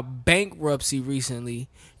file bankruptcy recently.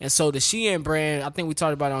 And so the Shein brand, I think we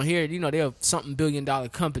talked about it on here, they're a something billion-dollar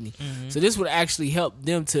company. Mm-hmm. So this would actually help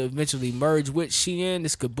them to eventually merge with Shein.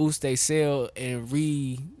 This could boost their sale and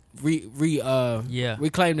reclaim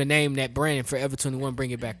the name, that brand, Forever 21, bring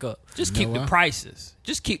it back up. Just keep the prices.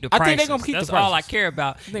 Just keep the prices. I think they're going to keep That's the prices. all I care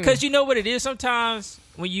about. Because you know what it is? Sometimes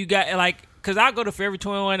when you got, like, because I go to Forever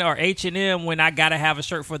 21 or H&M when I got to have a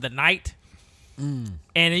shirt for the night. And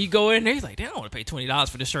then you go in there, he's like, damn, I don't want to pay $20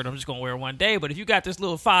 for this shirt. I'm just going to wear it one day. But if you got this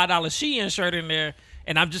little $5 Shein shirt in there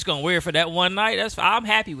and I'm just going to wear it for that one night, I'm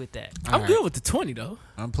happy with that. I'm good with the 20, though.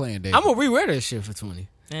 I'm playing that. I'm going to re-wear that shit for 20.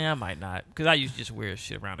 Yeah, I might not. Because I used to just wear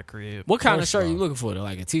shit around the crib. What kind of shirt are you looking for, though?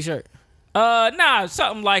 Like a T-shirt? Nah,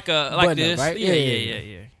 something like Button this. up, right?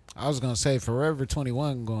 Yeah. I was going to say Forever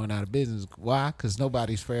 21 going out of business. Why? Because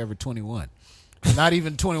nobody's Forever 21. Not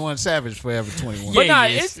even 21 Savage Forever 21. But Yeah,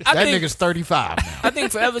 that nigga's 35 now. I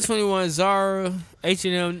think Forever 21, Zara,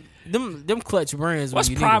 H&M, them clutch brands. What's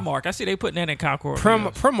Primark? I see they putting that in Concord.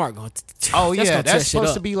 Primark going that's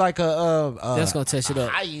supposed to be like a that's gonna test it up.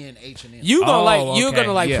 High-end H&M. You're gonna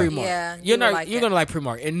like Yeah. Primark. Yeah, you're gonna like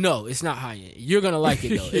Primark. And no, it's not high end. You're gonna like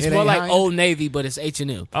it though. It's It more ain't like high-end? Old Navy, but it's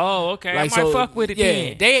H&M. Oh, okay. Like, I might so, fuck with it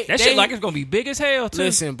yeah, then. That shit they- like it's going to be big as hell, too.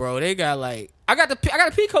 Listen, bro, they got like I got a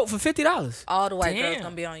peacoat for $50. All the white Damn. girls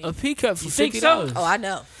gonna be on you. A peacoat for You think $50. so? Oh, I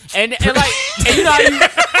know. And like and you know how you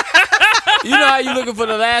You know how you looking for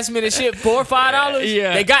the last minute shit for $5?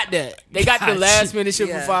 Yeah. They got that. They got the Got last you. minute shit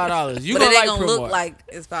Yeah. for $5. You But it gonna ain't like gonna look Primark. like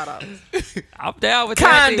it's $5. I'm down with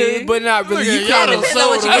that. Kinda, dude. but not really. You Y'all kinda done know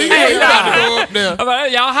what sold you it. get. You got to go up there. I'm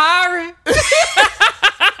like, y'all hiring?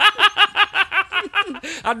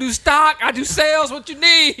 I do stock. I do sales. What you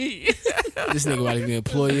need? This nigga might be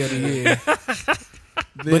employee of the year.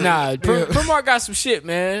 But nah, Primark got some shit,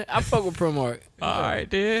 man. I fuck with Primark. All right,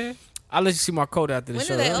 dude. I'll let you see my coat after the When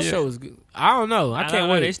show. do they The open? show is good. I don't know. I can't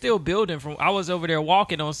know, wait. They still building. I was over there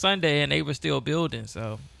walking on Sunday, and they were still building.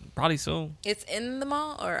 So probably soon. It's in the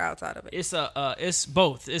mall or outside of it? It's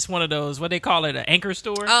both. It's one of those what they call it, an anchor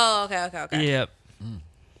store. Oh, okay. Yep.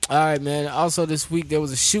 All right, man. Also, this week there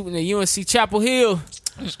was a shooting at UNC Chapel Hill.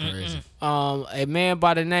 That's crazy. A man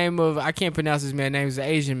by the name of, I can't pronounce his man's name. He's an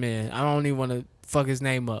Asian man. I don't even want to fuck his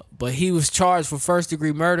name up. But he was charged for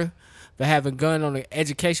first-degree murder for having a gun on an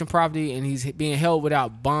education property, and he's being held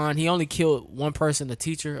without bond. He only killed one person, a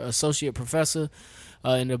teacher, associate professor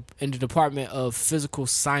in the Department of Physical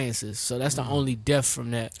Sciences. So that's the only death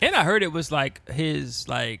from that. And I heard it was like his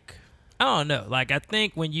I don't know. Like I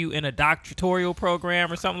think when you in a doctoral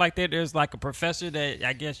program or something like that, there's like a professor that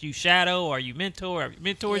I guess you shadow or you mentor or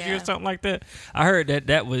mentors you or Yeah. something like that. I heard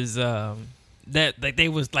that was that like they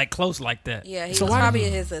was like close like that. Yeah, he So was why- probably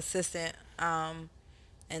his assistant,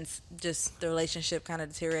 and just the relationship kind of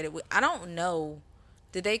deteriorated. I don't know.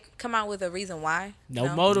 Did they come out with a reason why?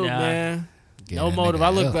 No motive, Nah. man. Get No that motive. nigga I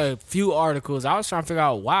looked hell. at a few articles. I was trying to figure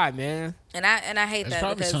out why, man. And I hate There's that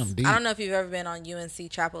probably because something deep. I don't know if you've ever been on UNC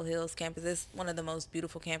Chapel Hill's campus. It's one of the most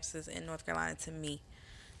beautiful campuses in North Carolina to me.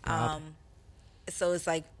 So it's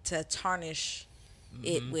like to tarnish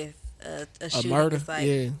it with a A shooting. murder. It's like,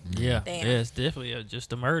 Yeah. Yeah, Damn. yeah, it's definitely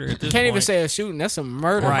just a murder. At this Can't even point. say a shooting. That's a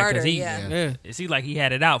murder. right murder, because he yeah. Yeah. it seemed like he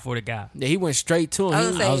had it out for the guy. Yeah, he went straight to him. I He-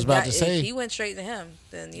 was, gonna say, was about to if say. he went straight to him,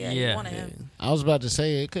 then yeah, Yeah. he wanted him. I was about to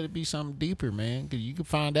say it could be something deeper, man. 'Cause you could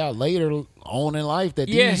find out later on in life that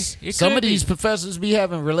Yeah, these it some could of these be. professors be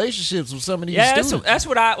having relationships with some of these Yeah, students.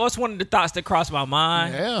 that's one of the thoughts that crossed my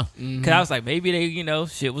mind. Yeah, Cause I was like, maybe they,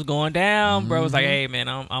 shit was going down. Bro was like, hey man,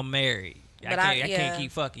 I'm married. But I yeah. can't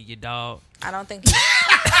keep fucking you, dog. I don't think.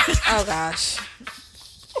 Oh gosh.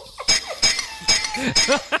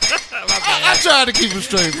 I tried to keep a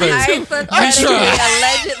straight face. Hypothetically, tried.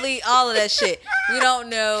 allegedly, all of that shit. We don't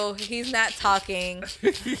know. He's not talking.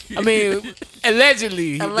 I mean,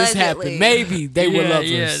 allegedly, this Allegedly. happened. Maybe they were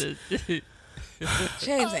lovers. Yeah.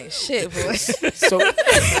 James ain't shit, boy.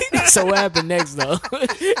 So what happened next, though?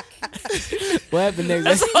 What happened next?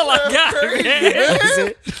 That's all I got, man. That's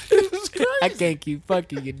it. I can't keep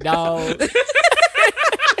fucking you, dog.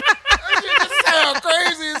 Sound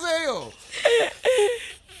crazy as hell.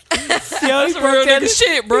 Yo, he That's a real broke that nigga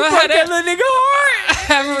shit, bro. Broke that little nigga heart.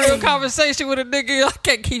 Have a real conversation with a nigga. I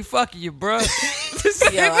can't keep fucking you, bro. Yo,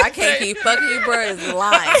 I can't keep fucking you, bro. Is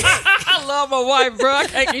lying. I love my wife, bro. I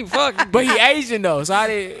can't keep fucking. But he Asian though, so I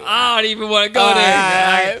didn't. I don't even want to go All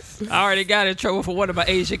there. right. I already got in trouble for one of my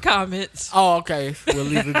Asian comments. Oh, okay. We'll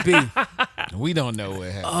leave it be. We don't know what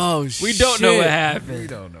happened. Oh, We don't know what We happened.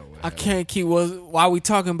 don't know what I happened. can't keep. Why we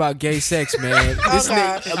talking about gay sex, man? This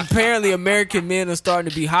gosh. apparently American men are starting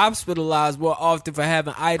to be hospitalized more often for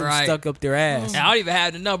having items Right. stuck up their ass. And I don't even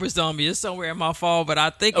have the numbers on me. It's somewhere in my phone, but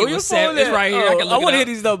I think Oh, it your was phone it's there? right here. Oh, I can look I wanna it hear up.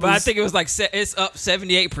 these numbers. But I think it was like it's up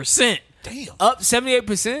 78%. Up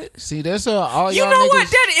 78%. See, that's all You y'all know niggas. what?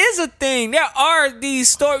 That is a thing. There are these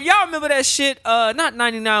stories. Y'all remember that shit? Not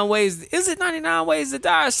 99 Ways. Is it 99 Ways to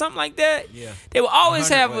Die or something like that? Yeah. They will always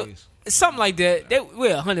 100 have ways. something like that.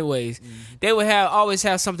 100 Ways. They would always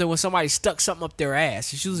have something when somebody stuck something up their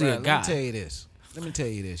ass. It's usually Bruh, a let guy. me tell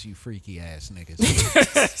you this. You freaky ass niggas.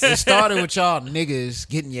 It started with y'all niggas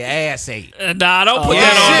getting your ass ate. Nah, don't put yeah.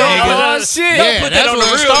 that on the Oh, shit. Don't Yeah, put that that's on the where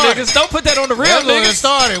it real started. niggas. Don't put that on the real That's where it niggas.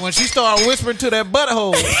 started. When she started whispering to that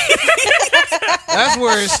butthole. That's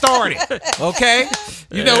where it started. Okay?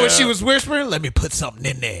 You know what she was whispering? Let me put something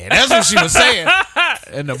in there. That's what she was saying.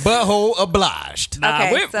 And the butthole obliged. Nah,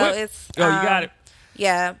 Okay, whip, so whip. it's. Oh, you got it.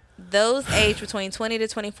 Yeah. Those aged between 20 to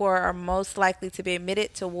 24 are most likely to be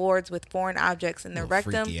admitted to wards with foreign objects in their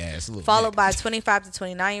Little rectum, freaky ass little followed niggas. by 25 to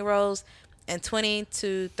 29-year-olds and 20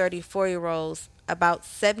 to 34-year-olds. About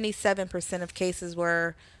 77% of cases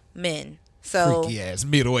were men. So, Freaky ass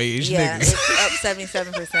middle aged yeah, niggas. it's up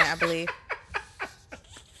 77%, I believe.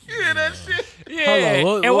 Yeah. Hold on,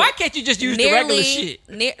 what- and what- why can't you just use the regular shit?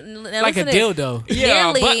 Like a dildo. Yeah,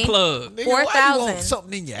 a butt Nearly plug. Nigga, why you want 4,000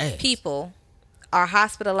 something in your ass? people are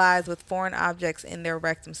hospitalized with foreign objects in their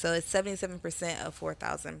rectum. So it's 77% of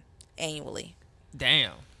 4,000 annually.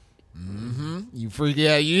 Damn. You freaky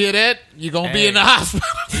out. You hear that? You gonna be in the hospital.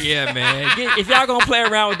 Yeah, man. If y'all gonna play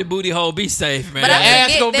around with the booty hole, be safe, man. But The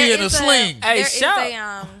ass gonna be in a sling. Hey, There is shout.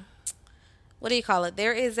 a what do you call it?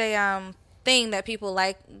 There is a thing that people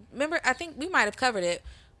like. Remember, I think we might have covered it,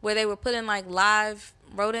 where they were putting like live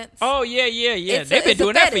rodents. Oh yeah. It's They've been a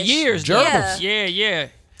doing that for fetish. years. Yeah. Yeah.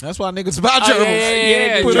 That's why niggas about Oh, gerbils.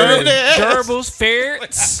 yeah. Put it in their ass. Gerbils,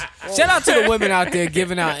 ferrets. Shout out to the women out there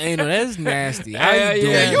giving out anal. That's nasty. How Yeah, you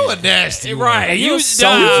doing? Yeah, you a nasty one. Right. You You so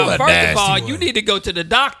a first nasty of all, one. you need to go to the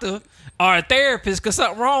doctor or a therapist because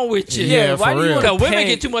something wrong with you. Yeah, why for do you real. wanna Because women pay-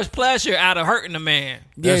 get too much pleasure out of hurting a man.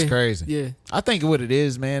 That's Yeah, crazy. Yeah. I think what it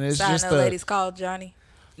is, man, it's So I just know ladies called Johnny.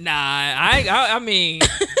 Nah, I mean,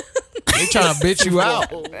 they trying to bitch you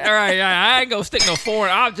out. all right, I ain't gonna stick no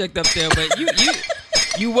foreign object up there, but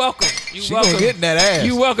you welcome. You She welcome. gonna get in that ass.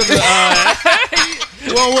 You welcome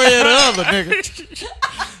to one way or the other, nigga.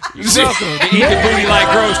 you welcome to eat the booty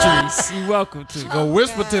like groceries. You welcome to. Go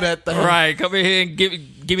whisper to that thing. Right, come in here and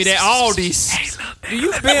give me that Aldi's. Do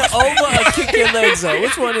you bend over or kick your legs up?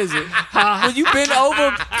 Which one is it? When you bend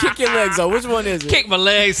over, kick your legs up. Which one is it? Kick my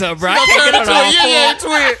legs up, bro. I Turn can't get into on a all yin-yang fours.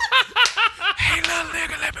 twin. Hey, little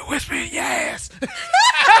nigga, let me whisper in your ass.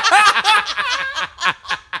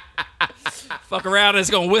 Fuck around and it's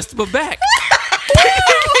gonna whisper back.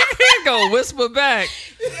 It's gonna whisper back.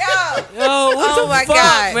 Yo, Yo, what Oh the my fuck,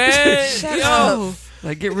 God. man? Shut Yo.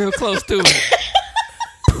 Like, get real close to it.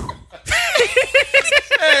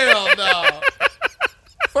 Hell no.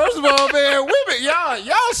 First of all, man, women, y'all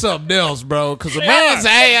something else, bro. Because a man's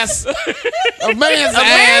ass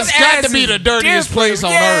got to be the dirtiest place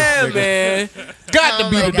on Yeah, earth, nigga. man. Got to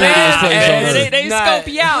be my the God. dirtiest place on And earth. they Nah. scope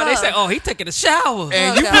you out. They say, "Oh, he taking a shower."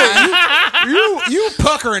 And Oh, you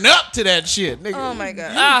puckering up to that shit, nigga. oh my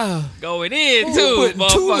God. Ah, going in You too, putting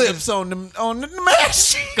motherfuckers. tulips on the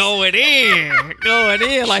mash. Going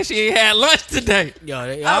in like she ain't had lunch today. Yo,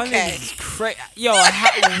 y'all Okay. niggas is crazy. Yo,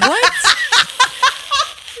 what?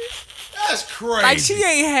 That's crazy. Like she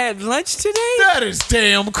ain't had lunch today? That is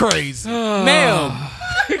damn crazy. Ma'am.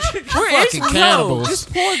 Where is Fucking cannibals. This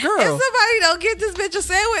poor If girl. somebody don't get this bitch a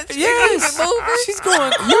sandwich, she Yes. keep it moving. She's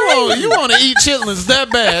going crazy. You want to eat chitlins that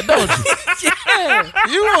bad, don't you? Yeah.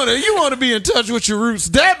 You want to be in touch with your roots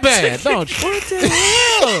that bad, don't you? What the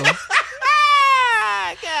hell?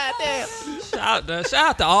 Shout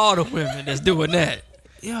out to all the women that's doing that.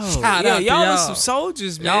 Yo, Shout yo out to y'all are y'all. some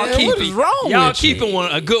soldiers, Y'all man. keep what is wrong y'all with you? keeping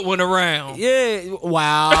a good one around. Yeah.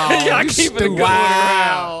 Wow. Y'all You keeping a stupid. good one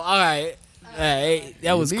Wow. All right. Hey,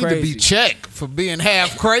 that was You need crazy. to be checked for being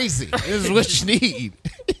half crazy. This is what you need.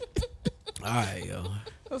 All right, yo.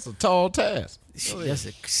 That's a tall task. That's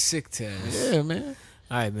a sick task. Yeah, man.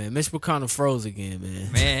 All right, man. Mitch McConnell froze again,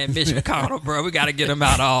 man. Man, Mitch McConnell, bro, we got to get him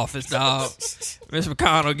out of office, dog. Mitch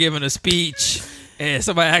McConnell giving a speech, and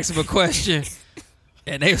somebody asked him a question,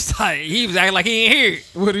 and they was like, he was acting like he ain't hear it.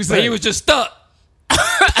 What'd he But say? he was just stuck.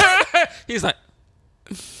 He's like,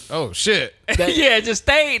 Oh, shit. yeah, just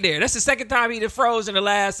stayed there. That's the second time he done froze in the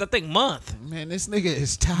last, I think, month. Man, this nigga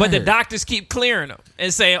is tired. But the doctors keep clearing him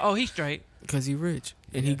and saying, "Oh, he's straight." Because he rich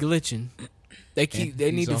and he glitching. They And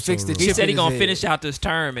need he's to also fix the a chip He said in he his gonna head. finish out this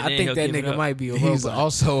term, and I then think he'll that give it nigga up. might be a He's robot.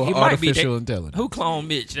 also He might be artificial that- intelligence. Who cloned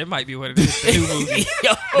Mitch? That might be what it is. The new movie.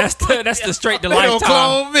 That's the straight to They don't lifetime.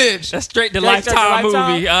 clone Mitch. That's straight to Straight to lifetime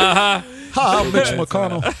Lifetime? movie. Hi, I'm Mitch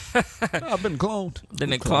McConnell. I've been cloned.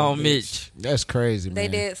 Then they clone Mitch. That's crazy, man. They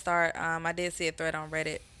did start. I did see a thread on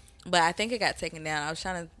Reddit, but I think it got taken down. I was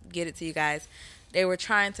trying to get it to you guys. They were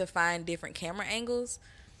trying to find different camera angles.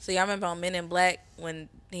 So y'all remember on Men in Black when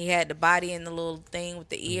he had the body and the little thing with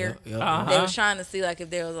the ear? Yep. They was trying to see like if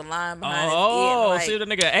there was a line behind Oh, his see ear. the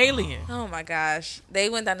nigga alien. Oh my gosh, they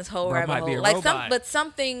went down this whole Bro, rabbit might be hole. a Like robot.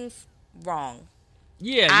 something's wrong.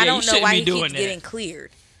 Yeah, I you don't know shouldn't why be he doing keeps that. getting cleared.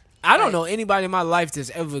 I don't know anybody in my life that's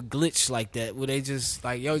ever glitched like that. Where they just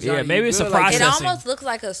like, yo, Johnny, Yeah, maybe you it's good? a Like, It processing. almost looks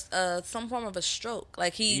like a some form of a stroke.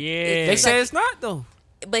 Like he, Yeah. They it's say like- it's not though.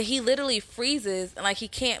 but he literally freezes and like he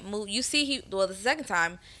can't move. You see, the second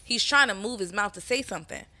time he's trying to move his mouth to say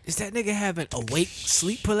something. Is that nigga having awake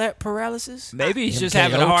sleep paralysis? Maybe he's just MK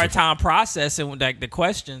having a hard Ultra. time processing with like the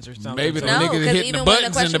questions or something. Maybe So- the No, nigga because hitting even the when the buttons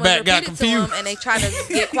in question the was back got repeated to him confused. and they try to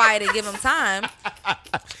get quiet and give him time,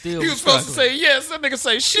 still He was supposed to struggling. say yes. That nigga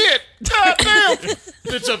say shit. God damn.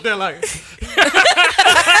 Bitch up there like.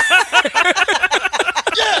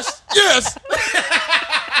 yes.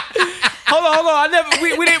 Hold on.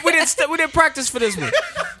 We didn't practice for this one.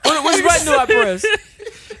 Which button do I press?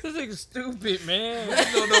 This nigga stupid, man.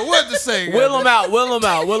 Don't know what to say. Will him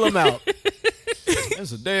out.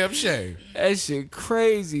 That's a damn shame. That shit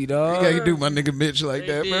crazy, You dog. gotta do my nigga Mitch like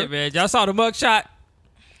that, Yeah, bro. man. Y'all saw the mugshot?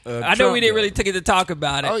 I know we didn't really take it to talk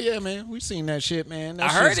about it. Oh yeah, man, we seen that shit, man. That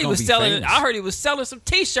I heard shit's he gonna was be selling. famous. I heard he was selling some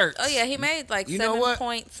T-shirts. Oh yeah, he made like You know 7 what?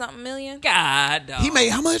 point something million. God, dog. He made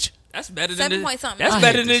how much? That's better than 7 the, point something That's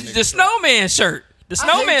million. better than the snowman shirt. The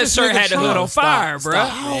snowman this shirt nigga had the hood Trump. on fire, Stop, bro.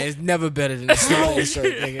 stop. Man, it's never better than the Snowman shirt,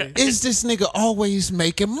 nigga. Is this nigga always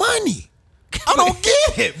making money? I don't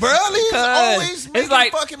get it, bro. He's always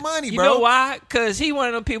making fucking money, bro. You know why? Because he one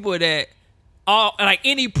of them people that all like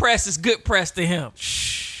any press is good press to him,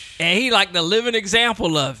 and he like the living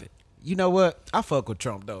example of it. You know what? I fuck with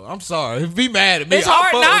Trump though. I'm sorry. Be mad at me. It's I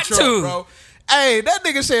hard fuck not with Trump, to. bro. Hey, that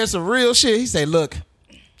nigga said some real shit. He said, "Look,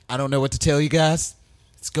 I don't know what to tell you guys.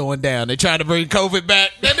 It's going down. They're trying to bring COVID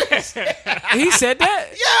back." That nigga said, He said that?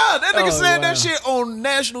 yeah, that nigga said wow. that shit on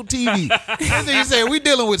national TV. That nigga said, "We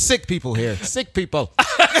dealing with sick people here. Sick people."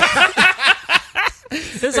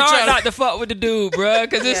 It's hard not to fuck with the dude, bro,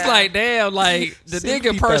 because it's Yeah. like, damn, like the Sick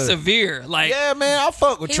nigga people. persevere. Like, Yeah, man, I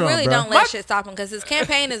fuck with He Trump, really bro. don't let shit stop him because his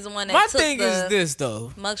campaign is the one that My took thing the is this,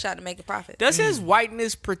 though. mugshot to make a profit. Does his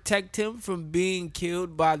whiteness protect him from being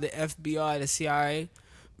killed by the FBI, the CIA?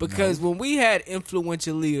 Because when we had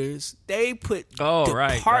influential leaders, they put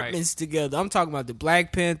departments together. I'm talking about the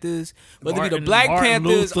Black Panthers, whether it be the Black Martin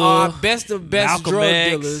Panthers Luther, or best of best Malcolm drug X.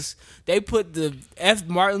 dealers. They put the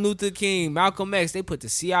Martin Luther King, Malcolm X. They put the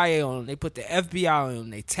CIA on them. They put the FBI on them.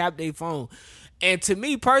 They tapped their phone. And to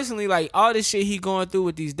me personally, like all this shit he going through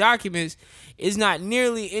with these documents is not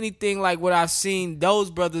nearly anything like what I've seen those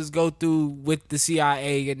brothers go through with the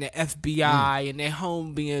CIA and the FBI and their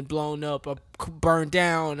home being blown up or burned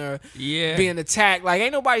down or being attacked. Like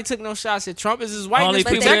ain't nobody took no shots at Trump. Is his whiteness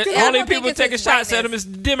only protected? people taking shots at him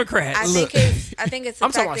is the Democrats. I think it's the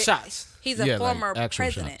I'm fact talking about that shots. He's a Yeah, like former actual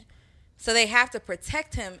president. shots. So they have to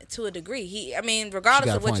protect him to a degree.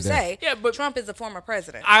 Regardless of what you say, but Trump is a former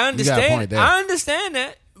president. I got a understand. point there. I understand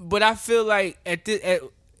that, but I feel like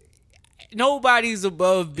nobody's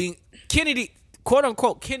above being Kennedy, quote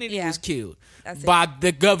unquote. Kennedy was killed by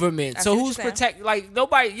the government. So who's protect? Like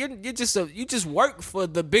nobody. You just work for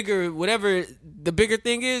the bigger whatever the bigger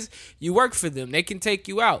thing is. You work for them. They can take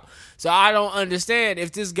you out. So I don't understand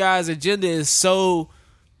if this guy's agenda is so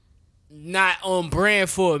not on brand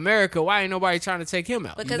for America. Why ain't nobody trying to take him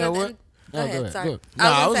out? Because You know at the what? end- Oh, go ahead. go ahead. Sorry, Go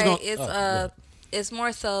ahead. I was No, gonna I say was it's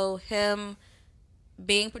more so him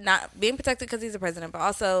being not being protected because he's a president, but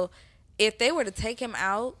also if they were to take him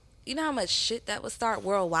out, you know how much shit that would start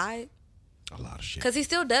worldwide. A lot of shit. Because he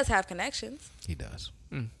still does have connections. He does.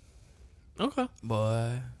 Okay,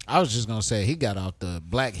 boy. I was just gonna say he got off the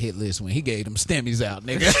black hit list when he gave them stemmies out,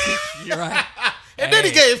 nigga. You're right. And then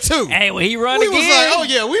he gave two. Hey, when he run we again, was like, oh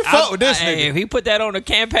yeah, we fuck with this Hey, nigga. if he put that on the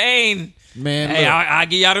campaign, Man, hey, look, I'll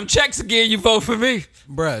give y'all them checks again. You vote for me,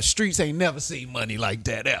 bruh, streets ain't never seen money like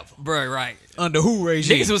that ever. bro. Right? Under who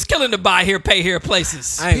regime? Niggas was killing to buy here, pay here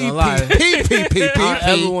places. I ain't gonna lie. I don't ever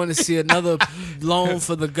PPP. want to see another loan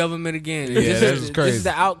for the government again. Yeah, This that's is crazy.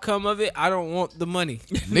 the outcome of it. I don't want the money.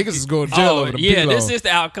 Niggas is going to jail over the yeah, P-loan. this is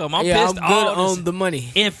the outcome. I'm yeah, I'm pissed. good all on the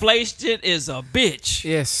money. inflation is a bitch.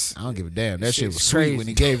 Yes. I don't give a damn. That shit was Shit's sweet crazy. when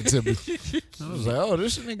he gave it to me. I was like, oh,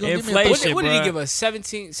 this nigga gonna give me a Inflation. What did he bruh. give us?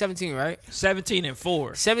 17, right? 17 and 4.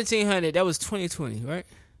 1,700. That was 2020, right?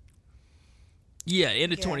 Yeah,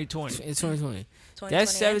 into 2020. In 2020. 2020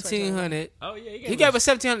 That's and 1,700. Oh yeah, He gave us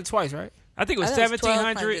 1,700 twice, right? I think it I was think it was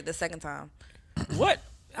 1,700. the second time. What?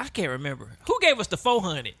 I can't remember. Who gave us the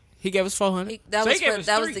 400 He gave us 400. That So was he gave for, us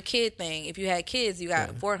that was three. the kid thing. If you had kids, you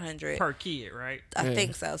got 400. per kid, right? I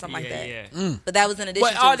think so, something like that. Yeah. But that was in addition.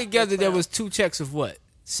 But to the altogether, there 12. was 2 checks of what?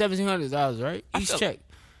 $1,700, right? I Each felt- check.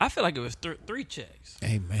 I feel like it was 3 checks.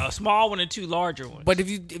 Amen. A small one and 2 larger ones. But if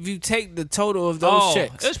you take the total of those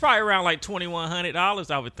checks it's probably around like $2,100,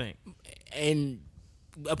 I would think. and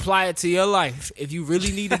apply it to your life, if you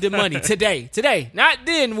really needed the money today, not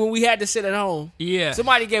then when we had to sit at home. Yeah.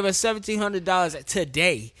 Somebody gave us $1,700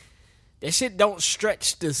 today. That shit don't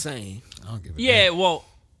stretch the same. I don't give a Yeah, well,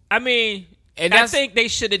 I mean, And I that's- think they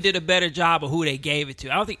should have did a better job of who they gave it to.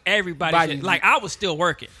 I don't think everybody Body- should. Like, I was still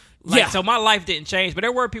working. Like, Yeah. so my life didn't change, but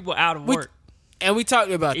there were people out of work. And we talked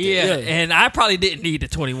about that. Yeah, and I probably didn't need the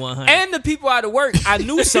 2,100. And the people out of work, I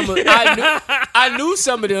knew some of I knew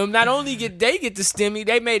some of them. Not only get the stimmy,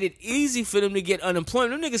 they made it easy for them to get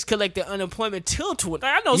unemployment. Them niggas collected unemployment till 20.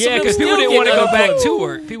 I know some yeah, of them because people still didn't get want to go back unemployment. to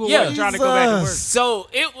work. People Yeah. weren't trying to go back to work. So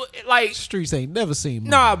it was like, Streets ain't never seen money.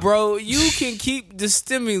 nah, bro, you can keep the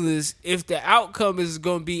stimulus if the outcome is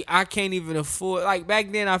going to be I can't even afford. Like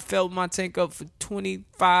back then, I filled my tank up for $25,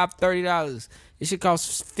 $30. It should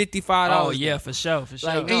cost $55. Oh yeah, for sure, for sure.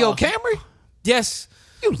 Like, In your Camry? Yes.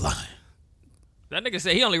 You lying. That nigga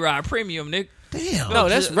said he only ride premium, nigga. Damn. No,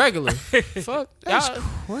 that's regular. Fuck. That's Y'all-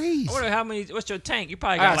 crazy. I wonder how many. What's your tank? You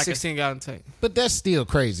probably I got got like 16-gallon tank. But that's still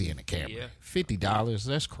crazy in the camera. Yeah. $50,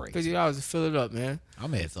 that's crazy. $50 to fill it up, man.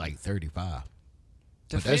 I'm at like 35.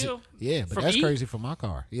 to But that's fill. yeah, but From that's E? crazy for my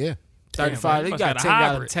car. Yeah. 35. you You must got got a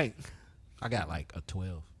 10-gallon hybrid. tank. I got like a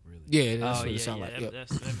 12. Really. Yeah, that's Oh what yeah, it sound yeah. like. That, Yep.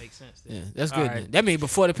 that makes sense. Yeah, Then. that's All good. right. Then. That means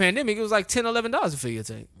before the pandemic, it was like $10, $11 to fill your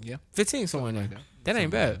tank. Yeah. 15 somewhere in there. That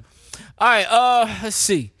ain't bad. All right, let's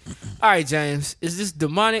see. All right, James, is this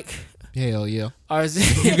demonic Hell yeah. or is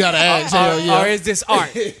it You gotta ask. Hell yeah. or is this art?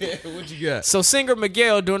 What you got? So singer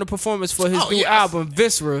Miguel doing a performance for his new yes. album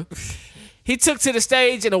Viscera, he took to the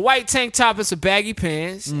stage in a white tank top and some baggy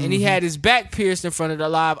pants, and he had his back pierced in front of the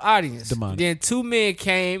live audience. Demonic. Then two men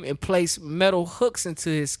came and placed metal hooks into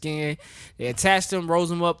his skin. They attached him, rose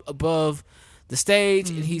him up above the stage,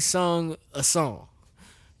 and he sung a song.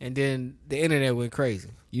 And then the internet went crazy.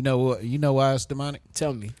 You know what? You know why it's demonic?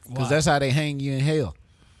 Tell me. Because that's how they hang you in hell.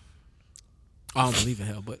 I don't believe in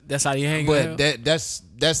hell, but that's how you hang in But hell? that's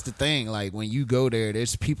the thing. Like when you go there,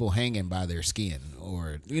 there's people hanging by their skin,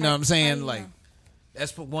 or you know what I'm saying. Like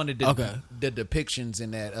that's one of the the depictions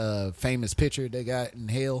in that famous picture they got in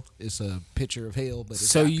hell. It's a picture of hell, but it's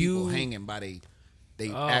So got you- people hanging by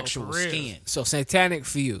they actual for real? skin. So satanic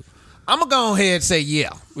for you. I'm gonna go ahead and say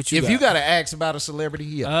yeah. What you if got? you got to ask about a celebrity,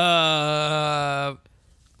 yeah.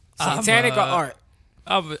 Satanic or art?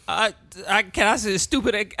 Can I say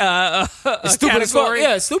stupid? Stupid as fuck. category?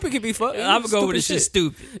 Yeah, stupid can be fuck. I'm gonna go with it's shit. just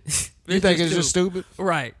stupid. You think it's just stupid?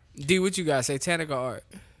 Right. D, what you got? Satanic or art?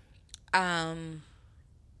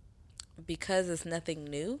 Because it's nothing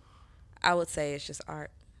new, I would say it's just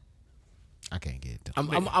art. I can't get it.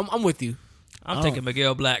 I'm with you. I'm taking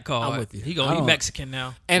Miguel Black card. I'm with you. He gonna be Mexican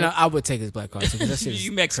now. And I would take his black card too. 'Cause that shit is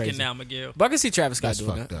You Mexican crazy. now, Miguel. But I can see Travis Scott That's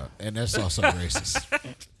doing fucked that. up, and that's also racist.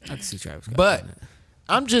 I can see Travis Scott. But doing that.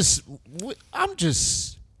 I'm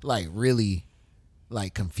just like really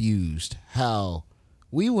like confused how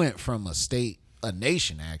we went from a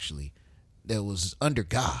nation actually that was under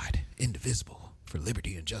God, indivisible, for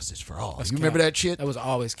liberty and justice for all. You remember that shit? That was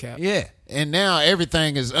always cap. Yeah, and now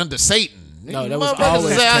everything is under Satan. No, that was Motherfuckers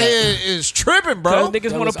always out cap. here is tripping, bro. Niggas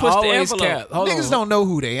That want was to push the always envelope. cap. Hold Niggas on. don't know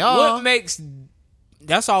who they are. What makes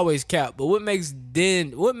that's always cap, but what makes then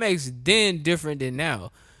different than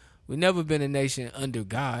now? We've never been a nation under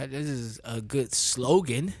God. This is a good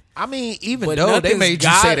slogan. I mean, even But though they nothing's made you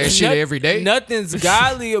say that shit every day. Nothing's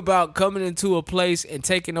godly about coming into a place and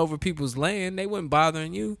taking over people's land. They wasn't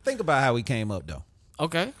bothering you. Think about how we came up though.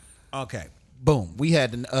 Okay. Okay. Boom. We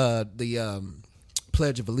had the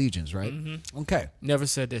Pledge of Allegiance, right? Mm-hmm. Okay. Never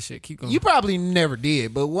said that shit. Keep going. You probably never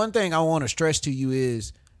did, but one thing I want to stress to you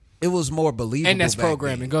is it was more believable. And that's back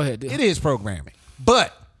programming. then. Go ahead. It is programming,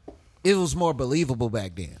 but it was more believable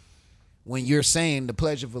back then when you're saying the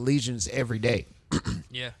Pledge of Allegiance every day.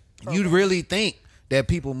 Yeah. You really think that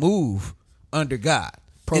people move under God,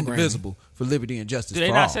 Programming. indivisible, for liberty and justice Do they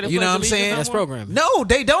for not all. say the You know Pledge what of I'm Allegiance saying? no That's more? programming. No,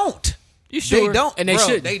 they don't. You sure? They don't, And they bro.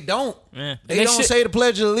 shouldn't. They don't. Yeah. They they don't should- say the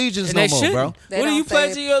Pledge of Allegiance And no they more, shouldn't. bro. They What are don't you say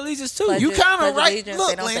pledging your allegiance to? pledge- You kind Pledge of right. allegiance, Look,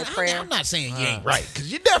 they don't say Lane, prayer. I'm not saying you ain't right because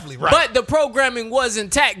you're definitely right. But the programming was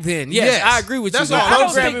intact then. Yes, Yes. I agree with That's you. The all I'm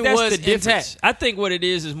saying. programming that's was the difference. intact. I think what it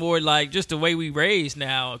is more like just the way we raised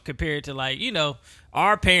now compared to like, you know,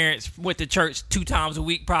 our parents went to church 2 times a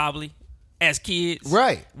week probably as kids.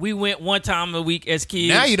 Right. We went 1 time a week as kids.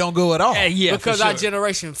 now you don't go at all. Yeah, Because for our sure.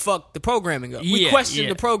 generation fucked the programming up. We Yeah, questioned yeah.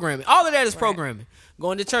 the programming. All of that is programming.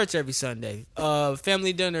 Going to church every Sunday,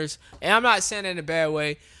 family dinners, and I'm not saying that in a bad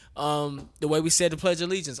way. The way we said the Pledge of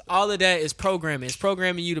Allegiance, all of that is programming. It's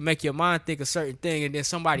programming you to make your mind think a certain thing, and then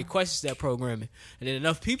somebody questions that programming, and then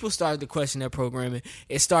enough people start to question that programming.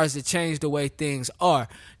 It starts to change the way things are.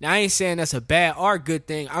 Now, I ain't saying that's a bad or good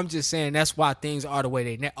thing. I'm just saying that's why things are the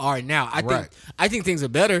way they are now. I think things are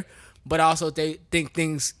better, but also they think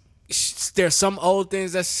things. There's some old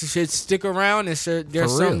things that should stick around, and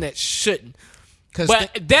there's For some real. that shouldn't. 'Cause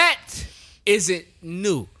But that isn't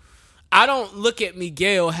new. I don't look at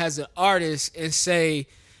Miguel as an artist and say,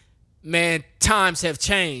 man, times have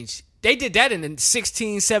changed. They did that in the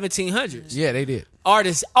 1700s. yeah, they did.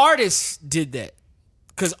 Artists did that.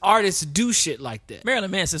 Because artists do shit like that.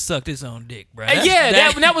 Marilyn Manson sucked his own dick, bro.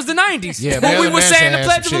 That was the 90s. Yeah, when we Marilyn were Manson saying the had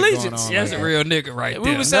Pledge some of shit going Allegiance. on. That's a real nigga right We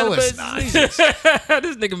there. were saying No, the it's Pledge of Allegiance.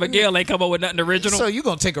 This nigga Miguel ain't come up with nothing original. So you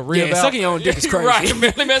gonna take a rib Yeah, out? sucking your own dick is crazy. Right,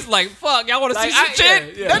 Marilyn Manson's like, fuck, y'all want to Like, see some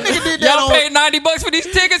shit? yeah. That nigga did that Y'all on. paid $90 for these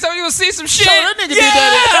tickets so you will see some shit. So that nigga did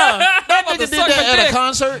that. That Nigga did that at a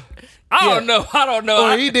concert. I don't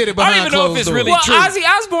know. Or he did it I behind don't even know if closed it's doors. really Well, true. Ozzy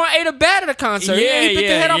Osbourne ate a bat at a concert. Yeah, he bit the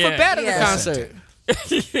yeah, head off yeah. a bat at Yeah. a concert.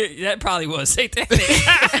 That probably was satanic.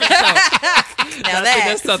 Now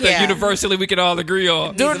That's something universally we can all agree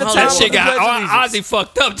on. During the that time shit of the got Pledge of Ozzy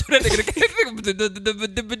fucked up. Is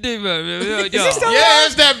he still Yeah,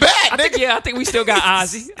 it's that bat, nigga. I think we still got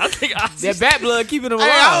Ozzy. I think Ozzy. That bat blood keeping him alive.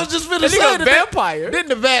 Hey, I was just finna That say nigga a that vampire. Didn't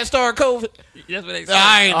the bat start COVID? That's what they said.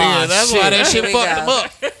 I ain't did. That's why that shit There we fucked go. him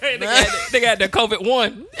up. They got the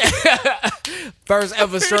COVID-1. First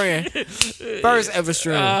ever strain. Better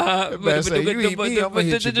say, you eat me, I'ma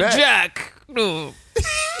hit you back. Jack. No.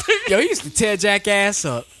 Yo, he used to tear Jack ass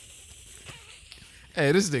up.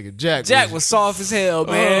 Hey, this nigga Jack. Jack was soft as hell,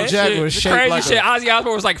 man. Jack was The shaped crazy like shit. a... Ozzy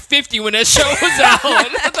Osbourne was like 50 when that show was out.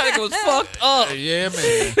 That nigga was fucked up. Yeah,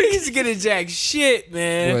 man. He used to get in Jack shit,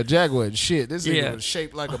 man. Well, Jack wasn't shit. This nigga was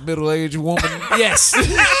shaped like a middle-aged woman. Yes.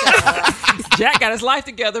 Jack got his life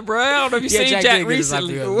together, bro. I don't know if you seen Jack Jack did get his life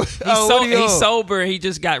recently. together. He's sober. He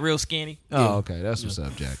just got real skinny. Oh, okay. That's what's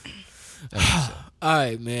up, Jack. All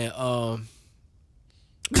right, man.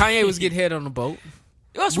 Kanye was getting head on the boat.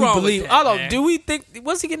 What's wrong with that, man? Do we think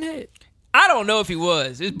was he getting head? I don't know if he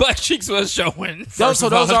was. His butt cheeks was showing. Those are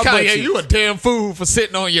butt Kanye, cheeks. you a damn fool for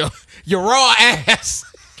sitting on your raw ass.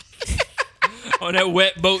 On that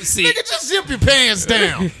wet boat seat. Nigga, just zip your pants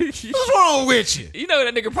down. What's wrong with you? You know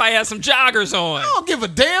that nigga probably had some joggers on. I don't give a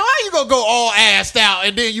damn. How you gonna go all assed out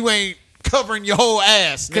and then you ain't covering your whole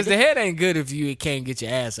ass? Because Nigga? the head ain't good if you can't get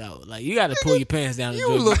your ass out. Like, you got to pull your pants down. You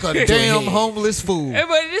look a damn homeless fool. But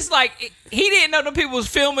it's like, he didn't know the people was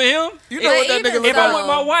filming him. You know what that nigga If look I like? went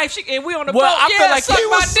with my wife, and we on the Well, boat, I feel like suck He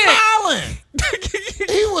my was dick. smiling.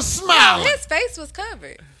 He was smiling. His face was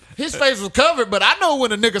covered. His face was covered, but I know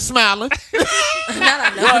when a nigga smiling. Well,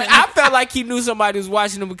 I felt like he knew somebody was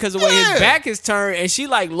watching him because of the way his Yeah. back is turned, and she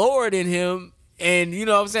like lower than him, and you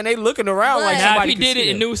know what I'm saying? They looking around like But- Now, if somebody he could did see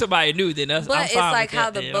it and him. knew somebody knew, then that's, I'm But it's fine like with how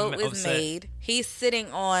that, the then. boat I'm was upset. made. He's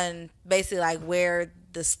sitting on basically like where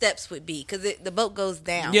the steps would be because the boat goes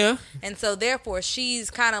down. Yeah. And so therefore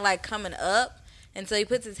she's kind of like coming up. And so he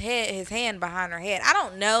puts his hand behind her head. I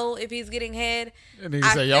don't know if he's getting head. And then he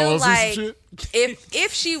I say, "Y'all feel want to see like some shit?"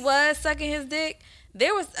 if she was sucking his dick,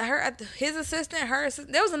 there was his assistant, her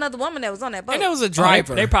assistant. There was another woman that was on that boat. And there was a Oh,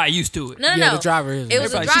 driver. they probably used to it. No, Yeah, no. the driver is. It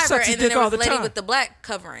was a Everybody- she driver, sucks his and then dick there all was a the lady time. with the black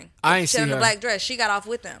covering. I ain't She had see on her. the black dress. She got off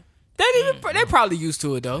with them. They probably used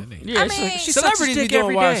to it though. Yeah, I mean, she sucks his Celebrities be dick doing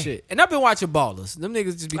every wild day. shit, and I've been watching Ballers. Them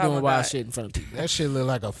niggas just be Oh doing my wild God. shit in front of people. That shit look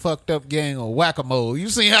like a fucked up gang of whack-a-mole. You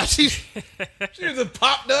see how she just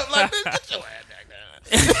popped up like this? Get your ass back down.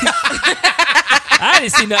 I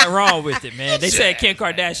didn't see nothing wrong with it, man. They said Kim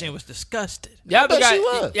Kardashian was disgusted. Y'all ever bet she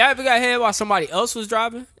was. got head while somebody else was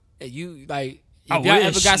driving? And you like, I y'all ever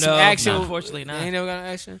wish. got some No, action? unfortunately not. They ain't never got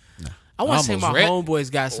action. I want to say Almost my wrecked.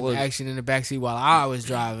 homeboys got some What? action in the backseat while I was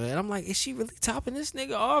driving, and I'm like, is she really topping this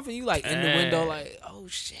nigga off? And you like in the window, like, oh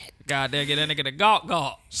shit. God damn, get that nigga the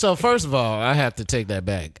gawk. So first of all, I have to take that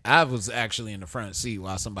back. I was actually in the front seat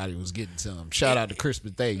while somebody was getting some. Shout out to Chris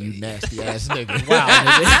Bethea, you nasty ass nigga. Wow,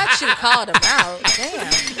 nigga. Not you called him out.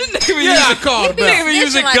 Damn. Yeah, I called him out. Nigga be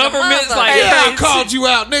using like a governments motherfucker. like, Yeah, I hey, called you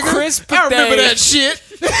out, nigga. Chris I remember Bethea. that shit.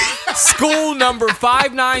 School number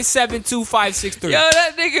 5972563. Yo,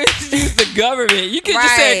 that nigga used the government. You could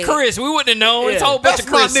just said Right. Chris. We wouldn't have known. It's a Yeah, whole bunch That's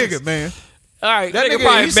of my Chris's. nigga, man. All right, That Nigga nigga,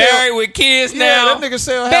 probably he sell- married with kids Yeah, now. that nigga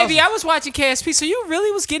sell baby, houses. I was watching KSP, so you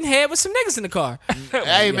really was getting head with some niggas in the car.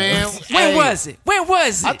 Hey, man. When was it? When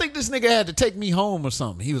was it? I think this nigga had to take me home or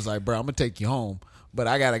something. He was like, bro, I'm going to take you home, but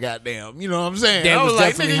I got a goddamn, you know what I'm saying? That I was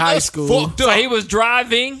like, definitely nigga, high that's school. fucked So up. he was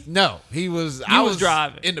driving, No, he was. You was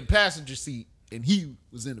driving. in the passenger seat, and he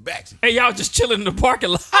was in the backseat. and y'all just chilling in the parking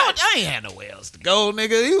lot. I ain't had nowhere else to go,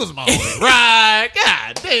 nigga. He was my only ride.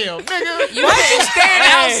 God damn, nigga. Why you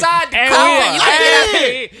standing outside the And car?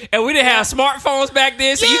 and we didn't have smartphones back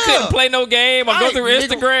then, so you Yeah. couldn't play no game or go through Nigga,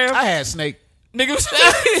 Instagram. I had Snake. Niggas,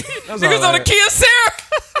 all niggas on I a had. Kia Sarah.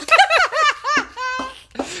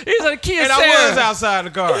 He's on a Kia And Sarah. I was outside the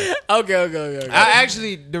car. Okay. I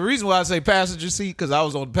actually, the reason why I say passenger seat, because I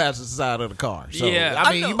was on the passenger side of the car. So, Yeah.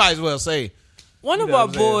 I mean, I know. you might as well say. One of know our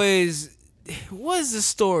what I'm saying? boys, what's the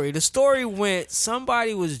story? The story went,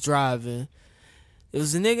 somebody was driving. It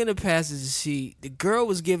was a nigga in the passenger seat. The girl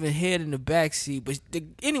was giving head in the back seat. But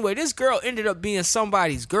anyway, this girl ended up being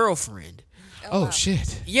somebody's girlfriend. Oh,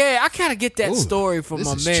 shit. Yeah, I kind of get that Ooh, story from this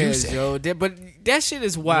my is man, juicy. yo. But that shit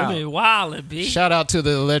is wild. Women wildin', B. Shout out to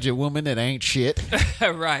the alleged woman that ain't shit.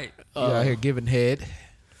 Right. You out here giving head.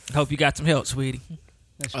 Hope you got some help, sweetie.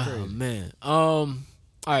 That's Oh, crazy. man. All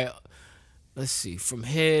right. Let's see. From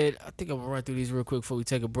head, I think I'm going to run through these real quick before we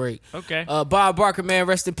take a break. Okay. Bob Barker, man,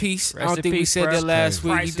 rest in peace. I Rest don't in think we peace, said bro. that last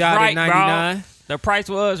week. Price He is died right, at 99. bro. The price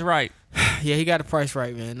was right. Yeah, he got the price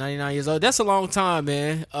right, man. 99 years old. That's a long time,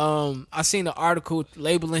 man. I seen an article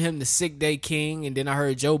labeling him the sick day king, and then I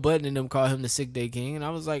heard Joe Budden and them call him the sick day king, and I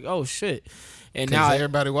was like, oh shit. And now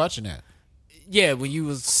everybody watching that. Yeah, when you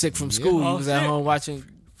was sick from school, you was at home watching.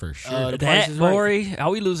 For sure. The That Price is Right. Maury, are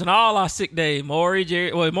we losing all our sick day? Maury's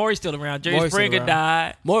still around. Jerry Maury's still Springer around.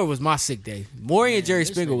 died. Maury was my sick day. Maury and Jerry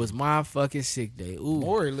Springer was my fucking sick day. Ooh.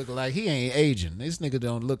 Maury look like he ain't aging. This nigga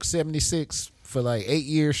don't look 76 for like 8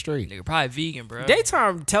 years straight. Nigga, probably vegan, bro.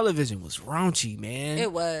 Daytime television was raunchy, man.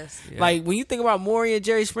 It was. Like when you think about Maury and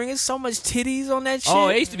Jerry Springer, so much titties on that shit. Oh,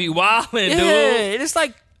 they used to be wildin', yeah, dude. and it's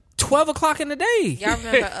like 12 o'clock in the day. Y'all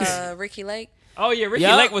remember Ricky Lake? Oh yeah, Ricky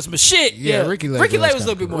Yup. Lake was my shit. Yeah, Ricky Lake was a kinda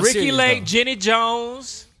little bit more Ricky serious, Lake, though. Jenny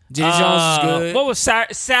Jones. Jenny Jones is good. What was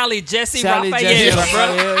Sally Jesse Sally Raphael, Jesse bro?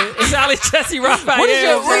 Raphael. Sally Jesse Raphael. What is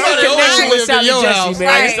your connection with Sally Jesse, I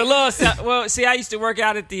man? used to love. Well, see, I used to work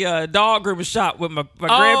out at the dog groomer shop with my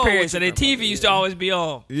grandparents, and the TV used to always be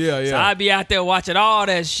on. Yeah, So I'd be out there watching all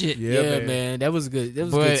that shit. Yeah, man. That was good. That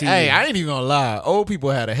was But good TV. hey, I ain't even gonna lie. Old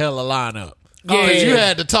people had a hell of a lineup. Yeah. Because you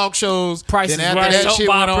had the talk shows. Price then is after Right. that Soap shit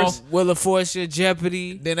went operas. off. Willa Fortune,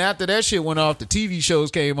 Jeopardy. Then after that shit went off, the TV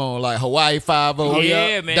shows came on like Hawaii Five-0.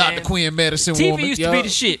 Yeah, man. Dr. Quinn Medicine TV Woman. used to be the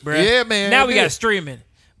shit, bro. Yeah, man, Now it we did. got streaming,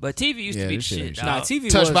 but TV used to be the this shit shit. ain't Dog. Nah, TV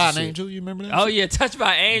Touched was by the an shit. Angel, you remember that? Oh shit? yeah, Touched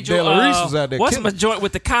by Angel. Della Reese was out there What's killing my joint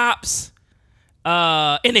with the cops?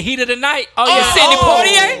 In the heat of the night. Oh, yeah. Sidney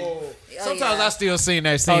Poitier. Sometimes I still sing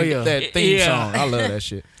that, yeah. that theme Yeah. song. I love that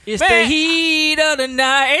shit. It's Man. the heat of the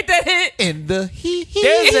night. Ain't that it? In the heat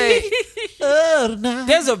There's of the night.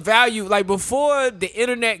 There's a value, like before the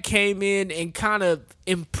internet came in and kind of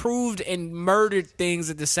improved and murdered things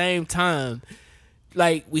at the same time.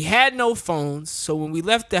 Like we had no phones, so when we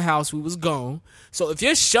left the house, we was gone. So if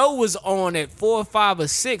your show was on at 4 or 5 or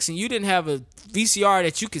 6 and you didn't have a VCR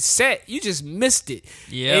that you could set, you just missed it.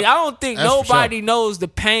 Yep. And I don't think That's for nobody sure. knows the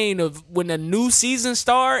pain of when a new season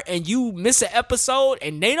start and you miss an episode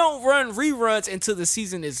and they don't run reruns until the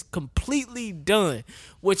season is completely done,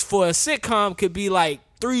 which for a sitcom could be like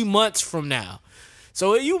 3 months from now.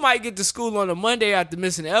 So you might get to school on a Monday after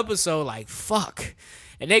missing an episode, like, fuck.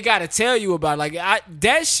 And they got to tell you about it. Like,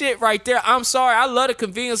 that shit right there, I'm sorry. I love the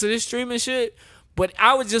convenience of this streaming shit. But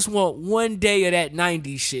I would just want one day of that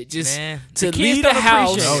 90s shit. Just Man, to the kids leave the don't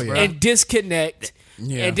house appreciate it, bro. and disconnect.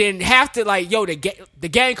 Yeah. And then have to, like, yo, the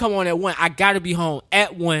game come on at 1. I got to be home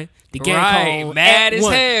at 1. The game come Right, on mad at as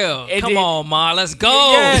 1. hell. And Come then- on, Ma, let's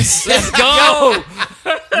go. Yes. Let's go.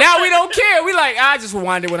 Now we don't care. We like, I just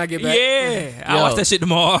rewind it when I get back. Yeah, I'll Yo. watch that shit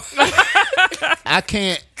tomorrow. I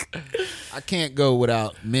can't go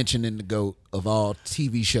without mentioning the GOAT of all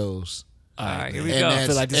TV shows. All right, here we And go. that's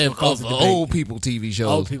feel like this is of gonna cause a debate. old people TV shows.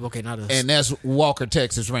 Old people cannot us. And that's Walker,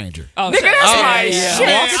 Texas Ranger. Oh, Nigga, that's oh, my yeah. shit.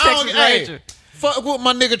 Walker, I don't- Texas hey, Ranger. Fuck with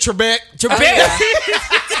my nigga Trebek.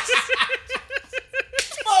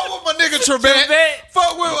 Fuck with my nigga Trebek.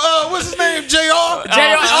 Fuck with what's his name? JR.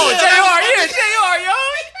 JR, yo.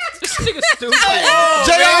 This nigga stupid.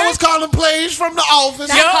 JR was calling plays from the office.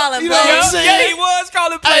 Not calling You know what I'm plays. saying? Yeah, he was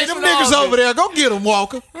calling plays. Hey, them from the niggas office. over there, go get him,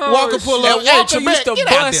 Walker. Walker pull up. And Hey, Walker used to Trebek, get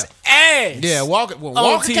out bust there. ass. Yeah, Walker. When On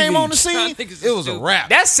Walker TV. came on the I scene, think it's it was a stupid. wrap.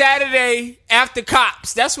 That's Saturday after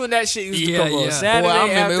Cops. That's when that shit used to Yeah, come on. yeah. Saturday Boy, I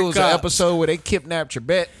remember after it was Cops. an episode where they kidnapped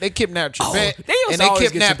Trebek. They kidnapped Trebek, they used and to they always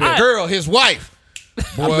get kidnapped the Trebek. girl, his wife.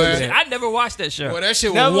 Boy, I never watched that show. boy, that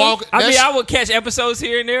shit was Never? Walker. I mean, that I would catch episodes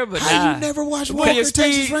here and there, but How nah. you never watched William Walker,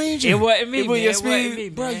 Texas Speed. Ranger? It wasn't me, It man. was your It wasn't speed. me,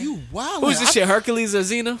 Bro, man. you wild. Who's this shit? Hercules or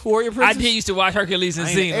Xena? Warrior I Princess? did used to watch Hercules and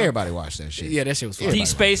Xena. Everybody watched that shit. Yeah, that shit was fun. Deep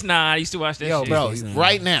Space Nine. I used to watch that Yo, shit. bro,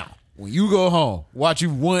 right now, when you go home, watch you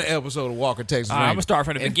one episode of Walker, Texas All right, Ranger. I'ma start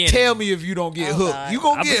from the and beginning. Tell me if you don't get hooked. God. You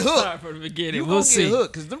gonna I'm get gonna hooked. start from the beginning. You We'll gonna see. get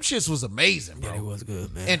hooked because them shits was amazing, bro. It was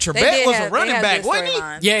good, man. And They Trebek did was have- a running they had back, good wasn't he?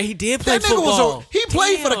 storylines. Yeah, he did play That nigga football. was he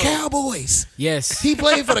played for the Damn. Cowboys. Yes. He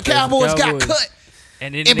played for the Cowboys, got Cowboys. cut,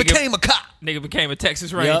 And then and nigga, became a cop. nigga became a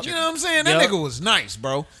Texas Yup. Ranger. You know what I'm saying? That Yup. nigga was nice,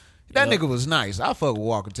 bro. That Yup. nigga was nice. I fuck with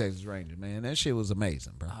Walker, Texas Ranger, man. That shit was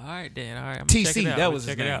amazing, bro. All right, then. All right, I'm TC, check it out. that I'm was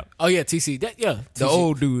his check it name. out. Oh, yeah, TC. That, yeah. The TC.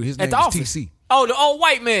 old dude, his At name the was office. TC. Oh, the old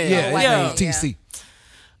white man. Yeah, white yeah. man. TC.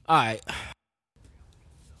 All right.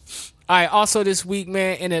 All right. Also this week,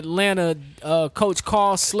 man, in Atlanta, Coach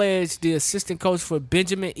Carl Sledge, the assistant coach for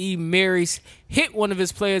Benjamin E. Marys, hit one of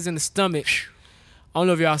his players in the stomach. I don't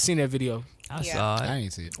know if y'all seen that video. I Yeah. saw it. I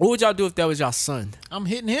ain't see it. What would y'all do if that was y'all son? I'm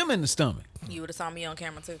hitting him in the stomach. You would have saw me on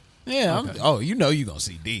camera too. Yeah. Oh, you know you gonna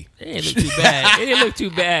see D. It didn't look too bad. It didn't look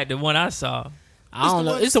too bad. The one I saw. I don't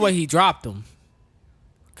know. It's the way he dropped him.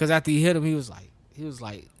 Because after he hit him, he was like,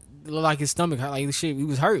 it looked like his stomach hurt. Like the shit, he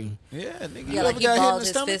was hurting. Yeah, nigga. Yeah, you like ever he got hit in balled the his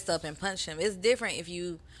stomach? fist up and punched him. It's different if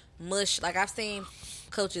you mush. Like I've seen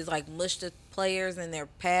coaches like mush the players in their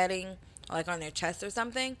padding, like on their chest or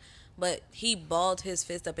something. But he balled his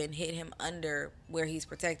fist up and hit him under where he's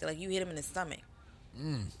protected. Like you hit him in the stomach.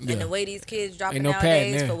 Yeah. And the way these kids dropping no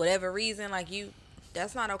nowadays for whatever reason, like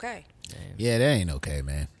that's not okay. Yeah, that ain't okay,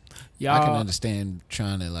 man. Y'all, I can understand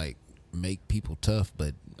trying to like make people tough,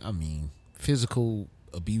 but I mean, physical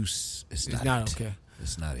abuse is not it. Okay.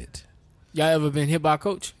 It's not it. Y'all ever been hit by a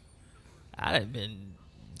coach? I done been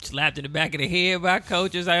slapped in the back of the head by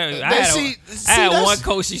coaches. I See, had one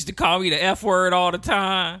coach used to call me the F word all the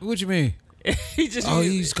time. What you mean? He just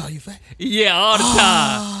he used to call you fat? Yeah, all the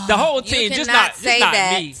time. The whole team, You just cannot not say just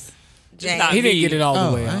that, not me. Just not He didn't me. get it all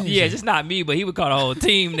the way I out. ain't Yeah, just not me, but he would call the whole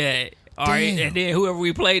team that. All right, Damn. and then whoever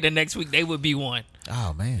we played the next week, they would be one.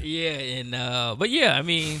 Oh man. Yeah, and but yeah, I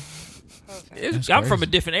mean, That's I'm from crazy. a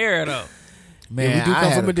different era though. Man, Yeah, we do I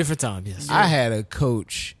come had from a different time. Yes. I had a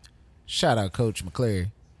coach. Shout out Coach McClary.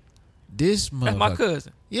 This motherfucker. That's my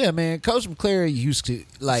cousin. Yeah, man. Coach McClary used to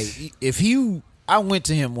like I went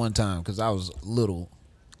to him one time because I was little,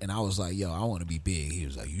 and I was like, "Yo, I want to be big." He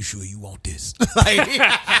was like, "You sure you want this?" Like,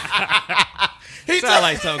 he Sound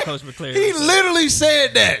like something Coach McClary. He would say. literally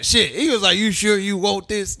said that shit. He was like, "You sure you want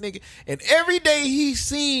this, nigga?" And every day he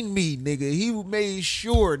seen me, nigga, he made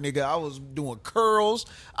sure, nigga, I was doing curls,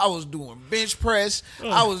 I was doing bench press,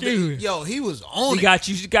 I was doing, he was on He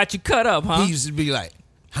it. got you cut up, huh? He used to be like,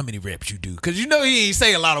 "How many reps you do?" Because you know he ain't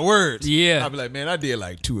say a lot of words. Yeah. I'd be like, "Man, I did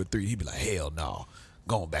like 2 or 3." He'd be like, "Hell no,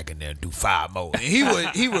 going back in there and do 5 more." And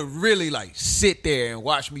he would really like sit there and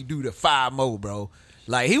watch me do the 5 more, bro.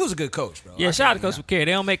 Like he was a good coach, bro. Yeah, shout out to Coach McCary. They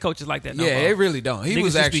don't make coaches like that no Yeah, more. they really don't. He Niggas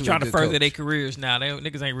was just actually be trying a to good further coach. their careers now.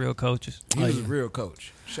 Niggas ain't real coaches. He was a real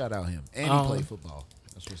coach. Shout out him. And he played football.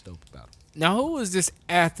 That's what's dope about him. Now, who was this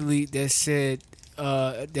athlete that said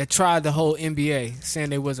that tried the whole NBA, saying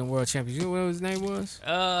they wasn't world champions? You know what his name was?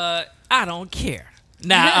 I don't care.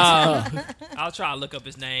 Nah, I'll try to look up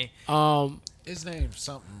his name. His name's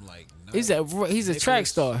something like He's a track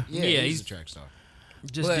star. Yeah, Yeah, he's he's- a track star.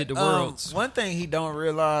 Just But, did the worlds. one thing he don't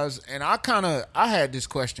realize, and I had this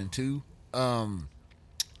question too. I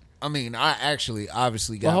mean, I actually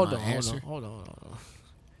obviously got Well, my answer. hold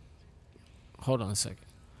on a second.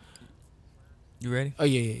 You ready? Oh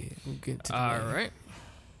yeah. We'll get to the All name. right.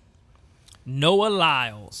 Noah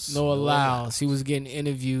Lyles. Noah Lyles. He was getting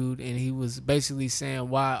interviewed, and he was basically saying,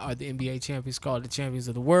 "Why are the NBA champions called the champions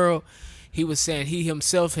of the world?" He was saying he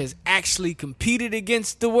himself has actually competed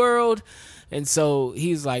against the world, and so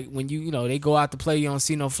he's like, when you know they go out to play, you don't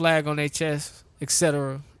see no flag on their chest,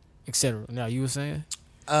 etc., etc. Now you were saying?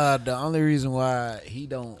 The only reason why he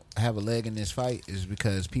don't have a leg in this fight is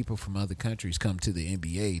because people from other countries come to the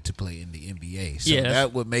NBA to play in the NBA. So Yeah,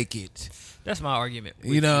 that would make it. That's my argument.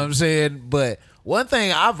 You know what I'm saying? But one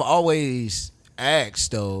thing I've always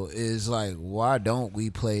asked though is like, why don't we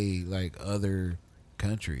play like other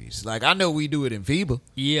countries? Like I know we do it in FIBA,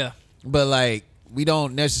 Yeah. but like we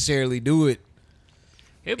don't necessarily do it.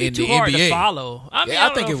 It'd be In too the hard NBA. to follow. I mean, Yeah, I I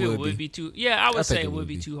don't think know it if would would be. be too. Yeah, I would say it would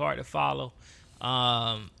be too hard to follow.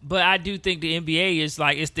 But I do think the NBA is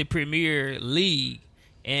like it's the premier league,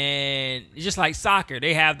 and just like soccer,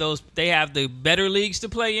 they have the better leagues to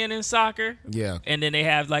play in soccer. Yeah. and then they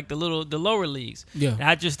have like the lower leagues. Yeah. And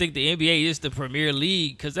I just think the NBA is the premier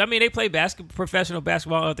league because I mean they play professional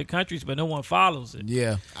basketball in other countries, but no one follows it.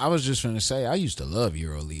 Yeah, I was just going to say I used to love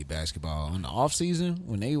EuroLeague basketball on the off season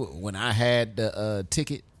when I had the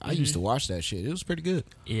ticket. I used to watch that shit. It was pretty good.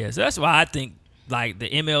 Yeah, so that's why I think like the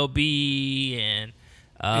MLB and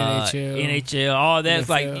NHL, all that's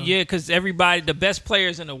like NFL. because everybody, the best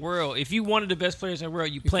players in the world. If you one of the best players in the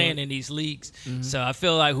world, you playing in these leagues. So I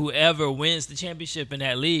feel like whoever wins the championship in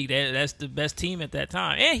that league, that's the best team at that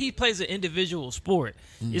time. And he plays an individual sport.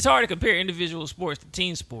 It's hard to compare individual sports to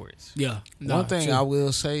team sports. Yeah. One thing I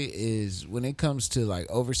will say is when it comes to like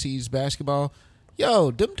overseas basketball,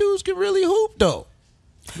 yo, them dudes can really hoop though.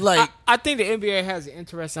 Like I think the NBA has an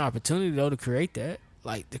interesting opportunity though to create that.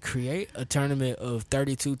 Like to create a tournament of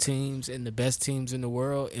 32 teams and the best teams in the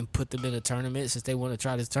world and put them in a tournament since they want to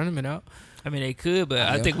try this tournament out. I mean, they could, but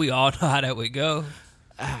I think we all know how that would go.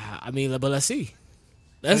 I mean, but let's see.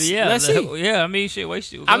 Let's see. Yeah, I mean, shit. Go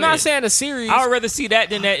I'm not ahead. saying a series. I would rather see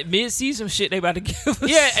that than that mid-season shit they about to give us.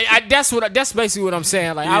 Yeah, that's basically what I'm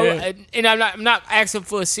saying. Like, Yeah. I'm not asking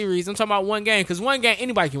for a series. I'm talking about one game because one game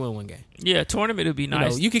anybody can win one game. Yeah, tournament would be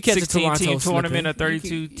nice. You could catch a 16 Toronto team tournament, slipping. a You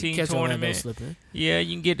 32 can team catch Orlando tournament. slipping. Yeah,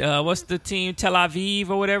 you can get what's the team Tel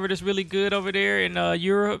Aviv or whatever that's really good over there in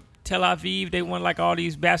Europe. Tel Aviv, they won like all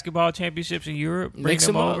these basketball championships in Europe. Bring Mix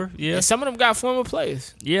them them over. up. Yeah. And some of them got former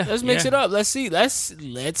players. Yeah. Let's mix it up. Let's see. Let's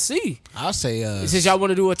see. I'll say Since y'all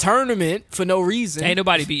want to do a tournament for no reason. Ain't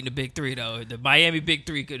nobody beating the Big Three, though. The Miami Big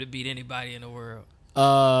Three could have beat anybody in the world.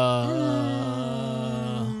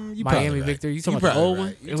 Miami right. victory. You talking about the old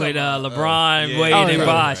one? With LeBron, Wade, Oh, and yeah.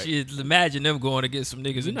 Bosh. Imagine them going against some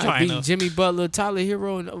niggas in Not China. beating Jimmy Butler, Tyler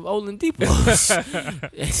Hero, and Oladipo.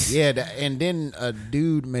 Yeah, and then a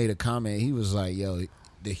dude made a comment. He was like, "Yo,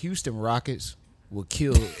 the Houston Rockets will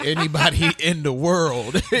kill anybody in the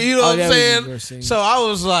world." You know what that I'm was saying? interesting. So I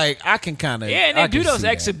was like, I can kind of Yeah, and they do those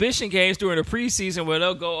exhibition games during the preseason where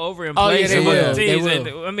they'll go over and Oh, play yeah, they some will. other teams. They And,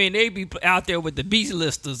 will. I mean, they be out there with the beast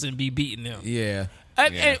listers and be beating them. Yeah.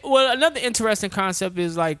 And, well, another interesting concept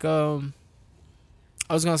is like I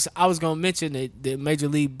was gonna mention the Major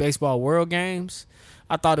League Baseball World Games.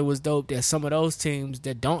 I thought it was dope that some of those teams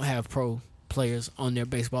that don't have pro players on their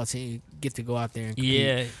baseball team get to go out there and compete.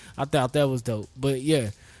 Yeah. I thought that was dope. But yeah,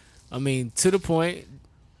 I mean, to the point,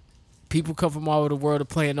 people come from all over the world to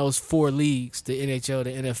play in those 4 leagues: the NHL,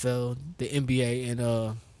 the NFL, the NBA,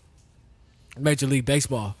 and Major League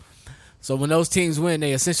Baseball. So when those teams win,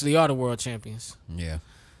 they essentially are the world champions. Yeah.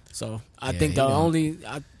 So I Yeah, think you the know. only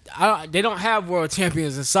they don't have world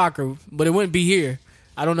champions in soccer, but it wouldn't be here.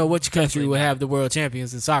 I don't know which country would have the world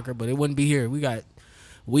champions in soccer, but it wouldn't be here.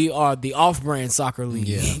 We are the off-brand soccer league.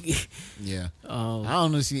 Yeah. Yeah. I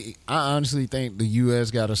honestly think the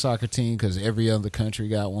U.S. got a soccer team because every other country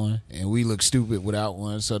got one, and we look stupid without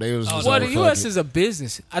one. So they was just Well, like, the fuck U.S. it. is a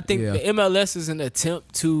business. I think Yeah. the MLS is an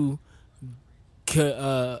attempt to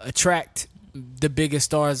attract the biggest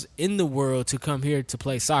stars in the world to come here to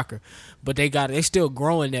play soccer, but they still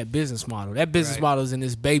growing that business model. That business Right. model is in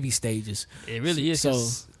its baby stages. It really is. So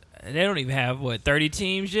 'cause they don't even have, 30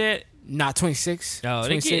 teams yet? not 26. No, they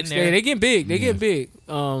 26. getting there. They getting big. They getting big.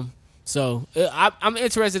 So I'm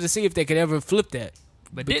interested to see if they could ever flip that.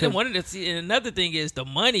 But Because- then and another thing is the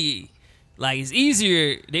money. Like, it's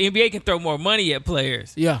easier. The NBA can throw more money at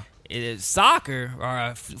players. Yeah. It is soccer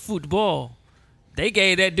or football. They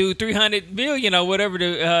gave that dude $300 million or whatever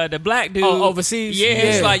the black dude overseas? Yeah,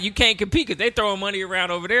 it's Yeah. like you can't compete because they throwing money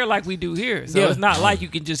around over there like we do here. So Yeah. it's not like you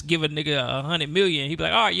can just give a nigga $100 million. He be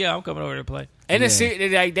like, all right, yeah, I'm coming over to play. And it's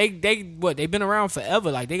they've been around forever.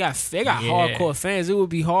 Like they got hardcore fans. It would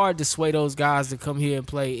be hard to sway those guys to come here and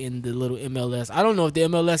play in the little MLS. I don't know if the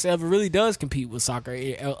MLS ever really does compete with soccer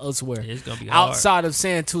elsewhere. It's gonna be hard. Outside of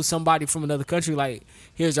saying to somebody from another country, like,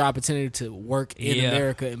 here's your opportunity to work in Yeah.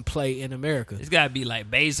 America and play in America. It's got to be like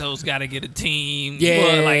Bezos got to get a team. Yeah.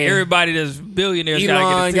 Well, like everybody that's billionaires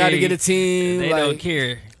Elon got to get a team. They like, don't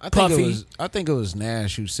care. I Puffy. think it was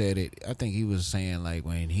Nash who said it. I think he was saying like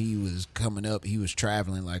when he was coming up, he was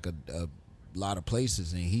traveling like a lot of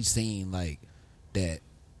places, and he seen like that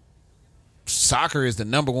soccer is the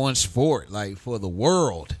number one sport like for the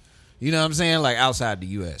world. You know what I'm saying? Like outside the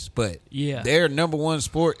U.S., but Yeah. their number one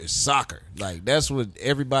sport is soccer. Like that's what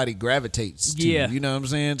everybody gravitates to. Yeah. You know what I'm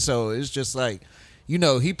saying? So it's just like,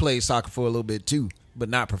 he played soccer for a little bit too, but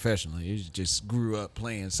not professionally. He just grew up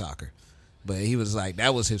playing soccer. But he was like,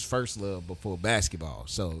 that was his first love before basketball.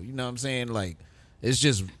 So, you know what I'm saying? Like, it's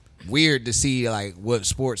just weird to see, like, what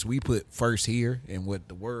sports we put first here and what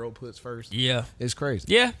the world puts first. Yeah. It's crazy.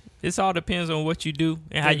 Yeah. It all depends on what you do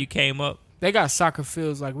and how you came up. They got soccer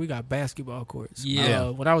fields like we got basketball courts. Yeah.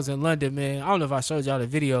 When I was in London, man, I don't know if I showed y'all the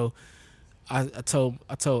video. I told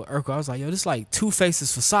Urkel, I was like, yo, this is like Two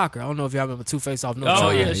Faces for soccer. I don't know if y'all remember Two Face off No Oh,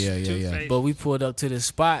 Time. yeah. yeah. Two-Face. But we pulled up to this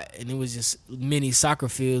spot, and it was just mini soccer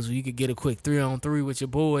fields where you could get a quick 3-on-3 with your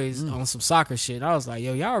boys on some soccer shit. And I was like,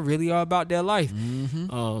 yo, y'all really are about that life.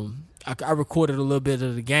 I recorded a little bit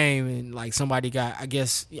of the game, and like somebody got, I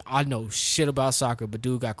guess, I know shit about soccer, but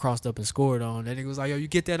dude got crossed up and scored on. And he was like, yo, you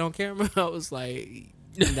get that on camera? I was like,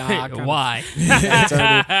 nah. Why?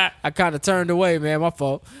 I kind of turned away, man. My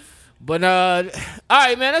fault. But, all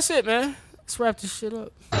right, man, that's it, man. Let's wrap this shit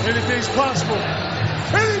up. Anything's possible.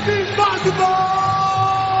 Anything's possible.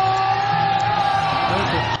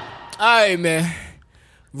 All right, man.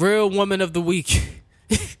 Real woman of the week.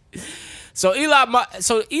 So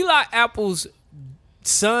Eli Apple's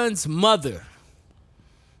son's mother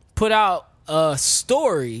put out a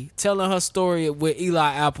story telling her story with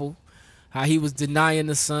Eli Apple, how he was denying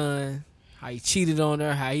the son, how he cheated on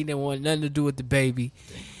her, how he didn't want nothing to do with the baby.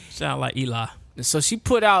 Sound like Eli. And so she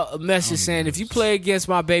put out a message saying, if you play against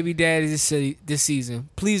my baby daddy this season,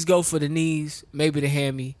 please go for the knees, maybe the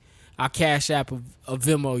hammy. I'll cash app a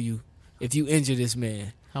Venmo you if you injure this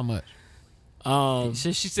man. How much?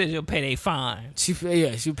 She said she'll pay their fine. She'll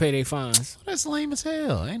pay their fines. That's lame as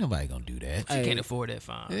hell. Ain't nobody gonna do that. She can't afford that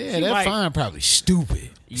fine. Yeah, that fine probably stupid.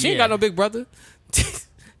 She ain't got no big brother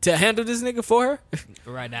to handle this nigga for her.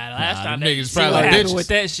 Right now, last time niggas see what probably happened bitches. with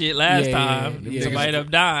that shit last time. Yeah. Somebody ended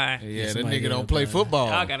up dying. Yeah, that nigga don't play football.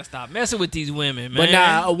 Y'all gotta stop messing with these women, man. But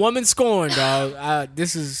nah, a woman scorned, dog.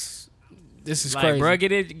 This is like, crazy. bro,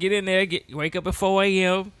 get in there, wake up at 4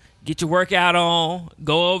 a.m., get your workout on,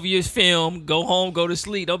 go over your film, go home, go to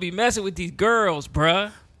sleep. Don't be messing with these girls,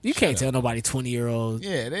 bruh. You can't tell nobody 20-year-old.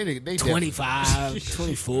 Yeah, they 25,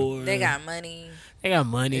 24. They got money. They got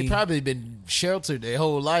money. They probably been sheltered their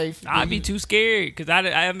whole life. I'd be too scared because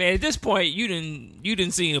I mean at this point you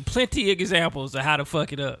didn't see plenty of examples of how to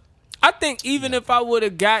fuck it up. I think even if I would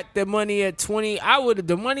have got the money at 20,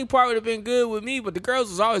 the money part would have been good with me, but the girls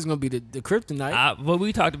was always gonna be the kryptonite. What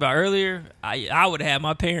we talked about earlier, I would have had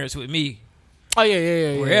my parents with me. Oh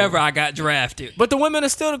yeah. Wherever I got drafted. But the women are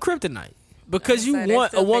still the kryptonite because you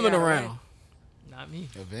want a woman around. Not me.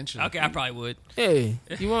 Eventually. Okay, I probably would. Hey,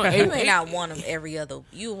 you want? You may not want them every other.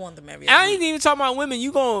 You want them every. I other ain't even talking about women.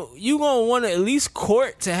 You gonna want to at least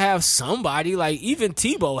court to have somebody. Like even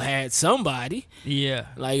Tebow had somebody. Yeah.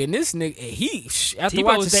 Like in this nigga, he after Tebow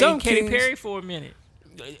watching was some dating Katy Kings, Perry for a minute.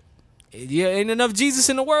 Yeah, ain't enough Jesus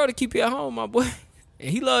in the world to keep you at home, my boy. And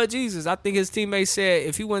he loved Jesus. I think his teammates said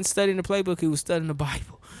if he wasn't studying the playbook, he was studying the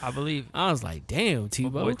Bible. I believe. I was like, damn,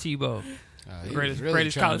 Tebow. Boy, Tebow. He Greatest was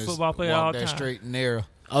really college trying to football player of walk all that time. straight and narrow.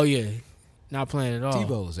 Oh yeah, not playing at all.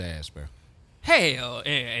 Tebow's ass, bro. Hell,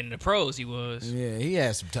 and the pros he was. Yeah, he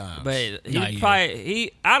had some time. But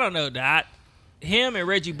I don't know that. Him and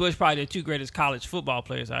Reggie Bush probably the two greatest college football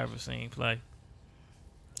players I ever seen play.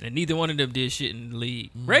 And neither one of them did shit in the league.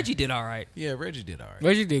 Reggie did all right. Yeah, Reggie did all right.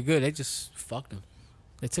 Reggie did good. They just fucked him.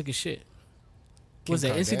 They took his shit. Was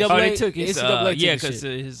that Kardashian. NCAA? Oh, they took his NCAA yeah, took his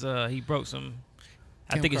because shit. he broke some.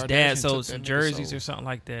 I Kim think his Kardashian dad took sold that some nigga jerseys soul. or something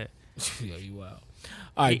like that. Yo, you wild.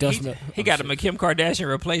 All right, Dustin. He got him a Kim Kardashian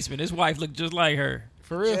replacement. His wife looked just like her.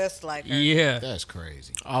 For real? just like her. Yeah, That's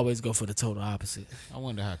crazy. Always go for the total opposite. I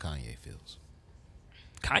wonder how Kanye feels.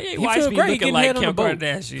 Kanye He wife feel be great. He looking getting like head on Kim the boat.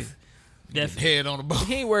 Kardashian. Definitely. Head on the boat.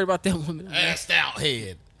 He ain't worried about that woman. Assed out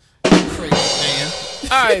head. Crazy man.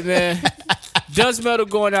 All right, man. Dust medal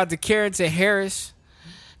going out to Carrington Harris.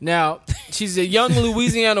 Now, she's a young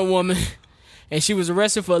Louisiana woman, and she was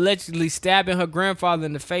arrested for allegedly stabbing her grandfather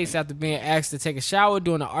in the face after being asked to take a shower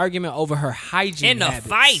during an argument over her hygiene In the habits.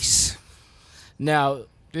 face. Now,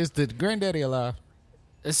 Is the granddaddy alive?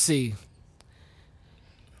 let's see.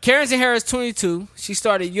 Carrington Harris, 22, she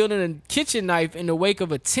started yielding a kitchen knife in the wake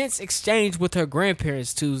of a tense exchange with her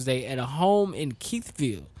grandparents Tuesday at a home in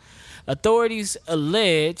Keithville. Authorities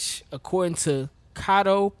allege, according to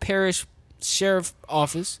Caddo Parish Sheriff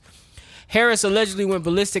Office, Harris allegedly went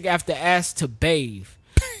ballistic after asked to bathe,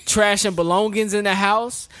 trashing belongings in the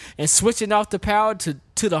house, and switching off the power to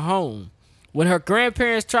the home. When her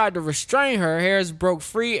grandparents tried to restrain her, Harris broke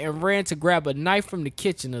free and ran to grab a knife from the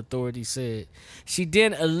kitchen, authorities said. She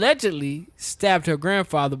then allegedly stabbed her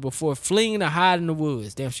grandfather before fleeing to hide in the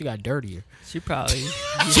woods. Damn, she got dirtier. She probably.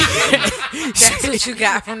 That's what you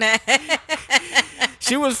got from that.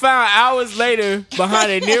 She was found hours later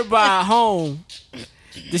behind a nearby home.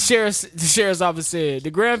 The sheriff's office said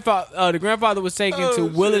the grandfather was taken to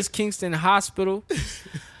Willis Kingston Hospital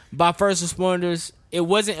by first responders. It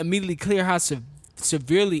wasn't immediately clear how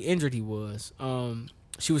severely injured he was.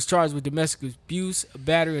 She was charged with domestic abuse,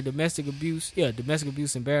 battery, and domestic abuse. Yeah, domestic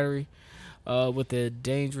abuse and battery with a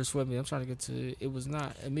dangerous weapon. I'm trying to get to. It was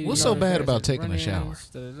not immediately. What's so bad about taking a shower?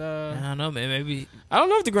 I don't know, man. Maybe. I don't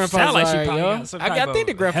know if the grandfather's Sound like she alright, probably yo. got some I type think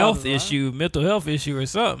the of grandfather's health issue, mental health issue, or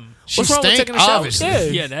something. She What's wrong with stank, taking a shower? obviously. Yeah.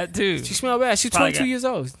 Yeah, that too. She smelled bad. She's Probably 22 years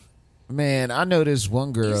old. Man, I know this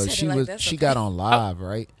one girl. said it She like was that's she okay. got on live,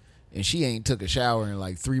 right? And she ain't took a shower in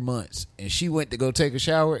like 3 months. And she went to go take a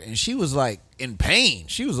shower, and she was like in pain.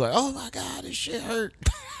 She was like, "Oh my god, this shit hurt."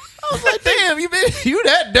 I was like, "Damn, you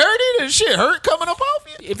that dirty? This shit hurt coming up off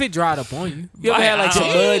you?" If it dried up on you, you ever had like some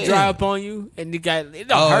Wow. blood dry up on you, and it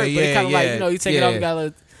don't hurt, but it kind of like you take it off, you got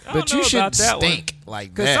a. I don't But you know should about that one. stink like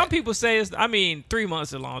Because that. some people say it's. I mean, 3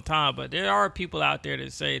 months is a long time, but there are people out there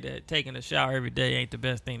that say that taking a shower every day ain't the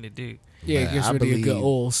best thing to do. Yeah, it gets I rid of your good believe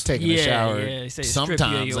oils. Taking Yeah, a shower yeah, they say strip you of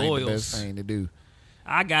sometimes your ain't oils. the best thing to do.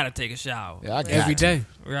 I gotta take a shower. Yeah, I got Every to. day,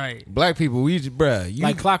 Right. Black people, bruh,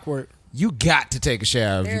 like clockwork. you got to take a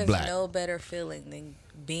shower if you There's black. no better feeling than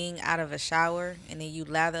being out of a shower and then you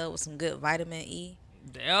lather up with some good vitamin E.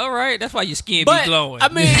 All right. That's why your skin But be glowing. I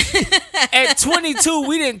mean, at 22,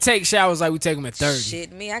 we didn't take showers like we take them at 30.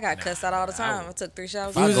 Shit, me, I got cussed out all the time. I took 3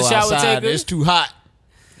 showers. You was Go a shower outside, taker? it's too hot.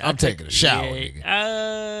 I'm taking a shower,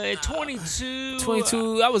 nigga. 22.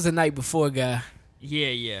 22. I was a night before guy.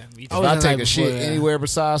 Yeah. Me too. If I take a before, shit yeah. anywhere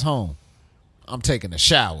besides home, I'm taking a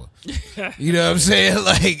shower. You know what I'm saying?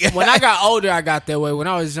 Like When I got older, I got that way. When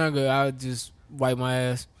I was younger, I would just wipe my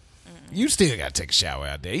ass. you still gotta take a shower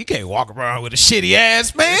out there. You can't walk around with a shitty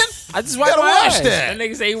ass, man. I just You wipe gotta my wash ass. That that.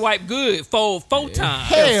 nigga say he wipe good. Four times.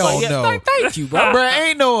 Hell no. Thank you, bro. Bro,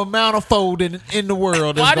 ain't no amount of folding in the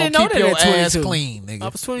world Well, I that's didn't gonna know keep that your at ass 22. clean, I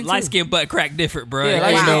nigga. was 22. Light skin butt crack different, bro. Yeah,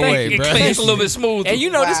 Ain't like, no thank way, you. bro. Thank It's a little bit smoother. And you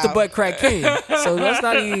know this the Wow. butt crack king. So let's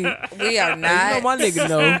not even. We are You know not. my nigga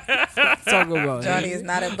know. Talk about Johnny is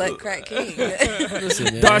not a butt crack king. Listen,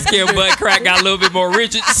 man. Dark skin butt crack got a little bit more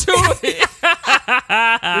rigid to it.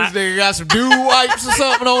 This nigga got some dude wipes or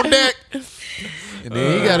something on deck. And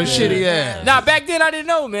then he got a shitty ass. Nah, back then I didn't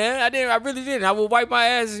know, man. I really didn't. I would wipe my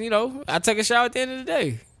ass, I take a shower at the end of the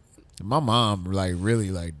day. My mom, like, really,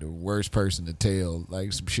 like, the worst person to tell,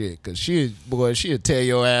 like, some shit. Because she'll tear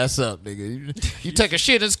your ass up, nigga. You take a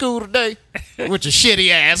shit in school today with your shitty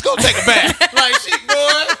ass. Go take a bath. Like, shit,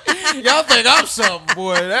 boy. Y'all think I'm something,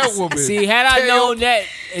 boy. That woman. See, had I tear known that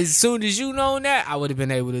as soon as you known that, I would have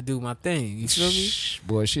been able to do my thing. You feel me?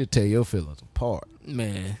 Boy, she'll tear your feelings apart.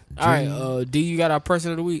 Man. All right, D, you got our person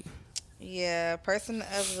of the week? Yeah, person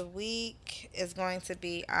of the week is going to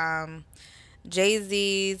be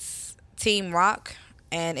Jay-Z's Team Rock,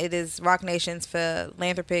 and it is Rock Nation's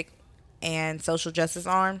philanthropic and social justice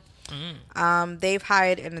arm. They've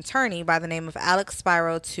hired an attorney by the name of Alex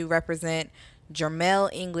Spiro to represent Jermel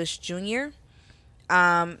English Jr.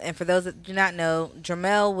 And for those that do not know,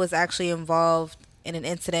 Jermel was actually involved in an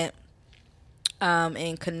incident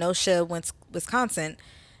in Kenosha, Wisconsin,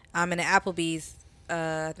 in an Applebee's.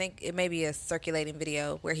 I think it may be a circulating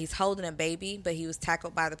video where he's holding a baby, but he was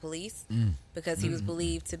tackled by the police because he was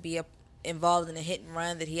believed to be involved in a hit and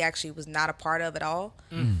run that he actually was not a part of at all.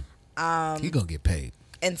 He gonna get paid.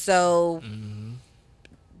 And so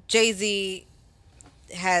Jay-Z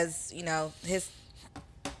has, his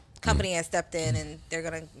company has stepped in, and they're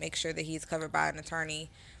going to make sure that he's covered by an attorney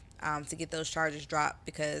to get those charges dropped,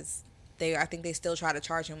 because I think they still try to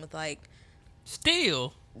charge him with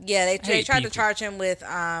Still. Yeah, they tried to people. charge him with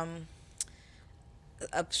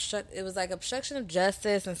it was like obstruction of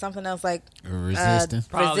justice and something else like Resisting.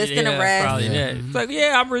 resisting arrest. Probably that. It's like,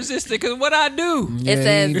 I'm resisting because what I do. It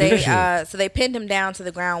says you they should. so they pinned him down to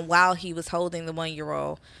the ground while he was holding the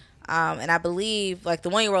 1-year-old, and I believe like the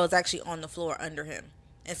 1-year-old is actually on the floor under him,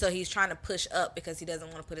 and so he's trying to push up because he doesn't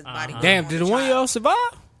want to put his body. Damn, on did the child. 1-year-old survive?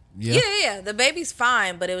 Yeah. The baby's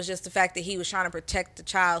fine, but it was just the fact that he was trying to protect the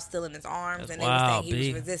child still in his arms, and they were saying he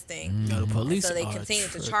was resisting. The police So they are continued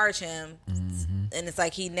to tripping. charge him, and it's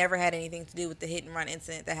like he never had anything to do with the hit and run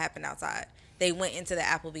incident that happened outside. They went into the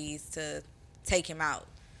Applebee's to take him out.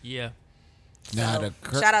 Yeah. So,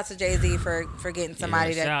 shout out to Jay-Z for getting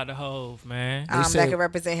somebody Shout that out to Hove, man. that could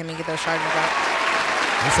represent him and get those charges out.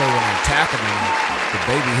 They say when they tackled him, the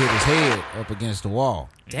baby hit his head up against the wall.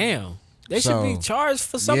 Damn. They So, should be charged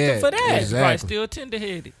for something yeah, for that. exactly. Probably still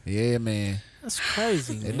tender-headed. Yeah, man. That's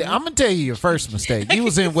crazy, man. I'm gonna tell you your first mistake. You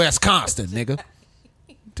was in Wisconsin, nigga.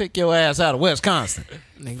 Take your ass out of Wisconsin.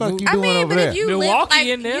 Nigga, Fuck you I doing mean, over but there? if you Milwaukee live,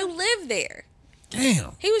 in there. you live there.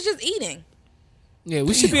 Damn. He was just eating. Yeah,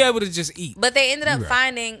 we should be able to just eat. But they ended up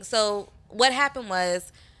finding, so what happened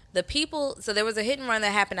was so there was a hit and run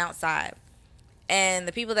that happened outside, and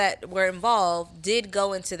the people that were involved did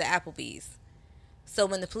go into the Applebee's. So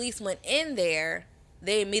when the police went in there,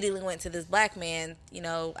 they immediately went to this black man, I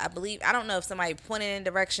don't know if somebody pointed in a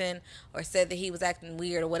direction or said that he was acting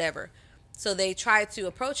weird or whatever. So they tried to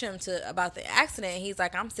approach him about the accident, and he's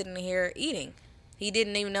like, I'm sitting here eating. He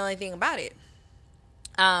didn't even know anything about it.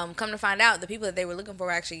 Come to find out, the people that they were looking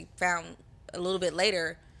for actually found a little bit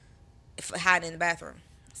later hiding in the bathroom.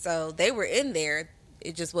 So they were in there.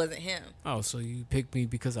 It just wasn't him. Oh, so you picked me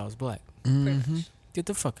because I was black. Get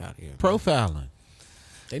the fuck out of here. Profiling.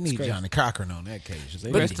 They need crazy. Johnny Cochran on that case. They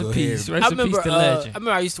Rest need to in go peace. ahead. Rest in peace to legend.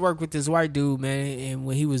 I used to work with this white dude, man, and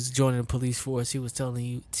when he was joining the police force, he was telling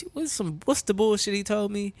you, what's the bullshit he told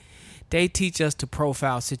me? They teach us to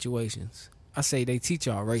profile situations. I say they teach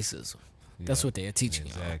y'all racism. That's what they're teaching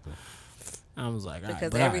Exactly. y'all. I was like,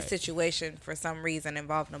 Because every situation, for some reason,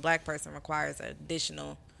 involving a black person requires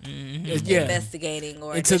additional investigating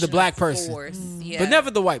or into the additional black person, force. Yeah. but never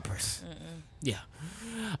the white person. Yeah.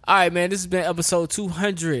 All right, man. This has been episode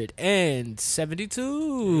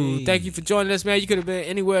 272. Hey. Thank you for joining us, man. You could have been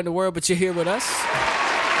anywhere in the world, but you're here with us.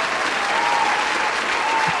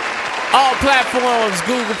 All platforms: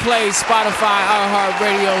 Google Play, Spotify,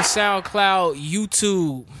 iHeartRadio, SoundCloud,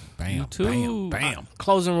 YouTube. Bam, YouTube. bam, bam.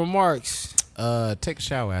 Closing remarks. Take a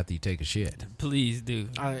shower after you take a shit. Please do.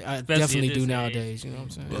 I definitely do nowadays. You know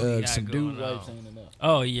what I'm saying? Some dude wipes ain't enough.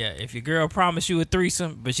 Oh yeah, if your girl promised you a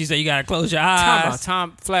threesome, but she said you gotta close your eyes.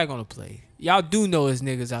 Time flag on the play. Y'all do know there's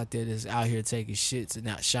niggas out there that's out here taking shits and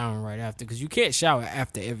not showering right after, because you can't shower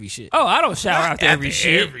after every shit. Oh, I don't shower after every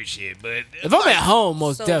shit. But if I'm at home,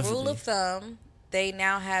 most so definitely. Rule of thumb, they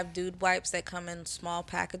now have dude wipes that come in small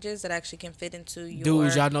packages that actually can fit into your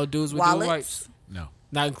dudes. Y'all know dudes with wallets? dude wipes? No,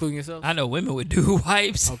 not including yourself. I know women with dude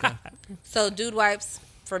wipes. Okay. So dude wipes,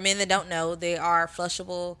 for men that don't know, they are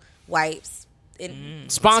flushable wipes.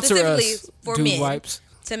 Sponsor specifically us, for dude men, wipes.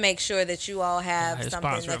 to make sure that you all have Yeah,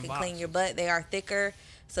 something that can clean your butt. They are thicker,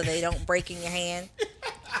 so they don't break in your hand.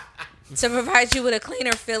 To provide you with a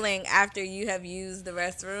cleaner feeling after you have used the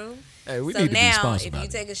restroom. Hey, we so need to be now, sponsored if by you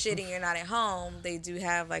take a shit and you're not at home, they do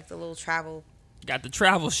have like the little travel. Got the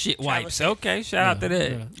travel shit wipes. shit. Okay, shout out to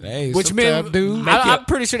that. Yeah. hey, Which men, dude? I'm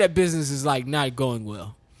pretty sure that business is like not going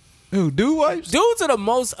well. Who dude wipes? Dudes are the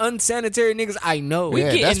most unsanitary niggas I know. We Yeah,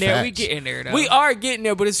 getting that's there. facts. We getting there though. We are getting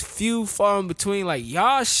there, but it's few far in between. Like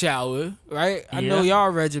y'all shower, right? I know y'all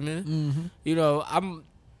regimen. Mm-hmm. You know,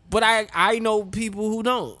 but I know people who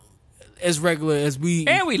don't as regular as we.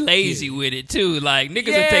 And we lazy with it too. Like niggas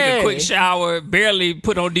will take a quick shower, barely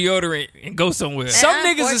put on deodorant, and go somewhere. Some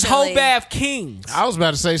niggas is whole Unfortunately- bath kings. I was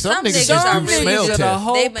about to say some niggas niggas just are do really smell good. The test.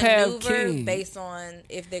 whole They bath maneuver king. based on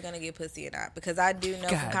if they're gonna get pussy or not. Because I do know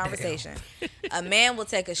from God conversation, a man will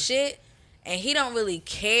take a shit and he don't really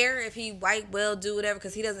care if he wipe well, do whatever,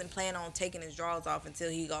 because he doesn't plan on taking his drawers off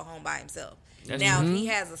until he go home by himself. Now, if he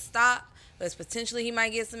has a stop, but potentially he might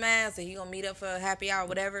get some ass, or he gonna meet up for a happy hour, or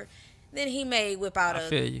whatever, then he may whip out I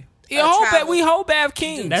feel you. We whole bath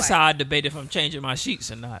kings. That's how I debate if I'm changing my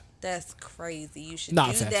sheets or not. That's crazy. You should Nah,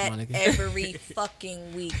 do facts, that my nigga. every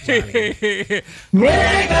fucking week, Johnny.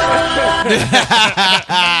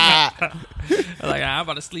 Like I'm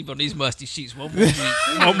about to sleep on these musty sheets one more week.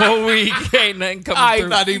 One more week. Ain't nothing coming All through.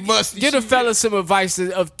 right, give the fellas some advice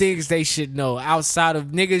of things they should know outside of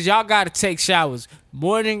niggas. Y'all got to take showers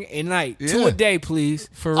morning and night, 2 a day, please.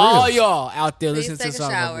 For all real. y'all out there Please listening to take a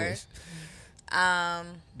some shower. voice.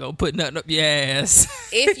 Don't put nothing up your ass.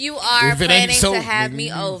 If you are If it ain't planning soap, to have nigga, me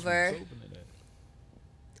you over,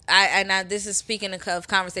 I this is speaking of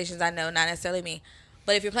conversations I know, not necessarily me,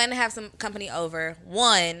 but if you're planning to have some company over,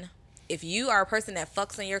 one, if you are a person that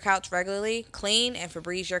fucks on your couch regularly, clean and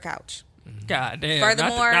Febreze your couch. God damn.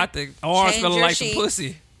 Furthermore, not the arms change smelling your like some sheets.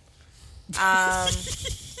 pussy.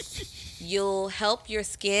 You'll help your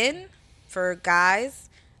skin. For guys,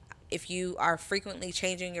 if you are frequently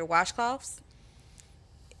changing your washcloths,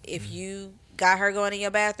 if you got her going in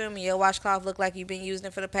your bathroom and your washcloth look like you've been using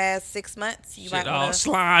it for the past 6 months, you Shit might all want to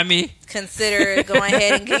slimy. consider going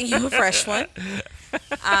ahead and getting you a fresh one.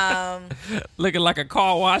 Looking like a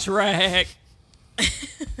car wash rag.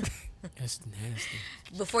 That's nasty.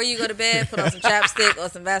 Before you go to bed, put on some chapstick or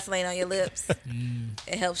some Vaseline on your lips.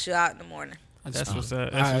 It helps you out in the morning. That's what's up.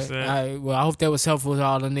 All That's what's right, up. all right. Well, I hope that was helpful to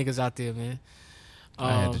all the niggas out there, man.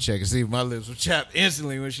 I had to check and see if my lips were chapped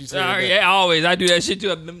instantly when she said that. Yeah, always. I do that shit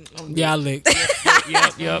too. Yeah, I licked.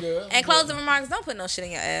 Yep. And closing remarks, don't put no shit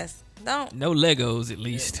in your ass. Don't No Legos, at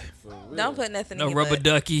least. put nothing No in your rubber butt.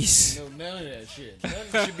 duckies. None of that shit.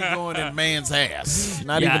 Nothing should be going in a man's ass.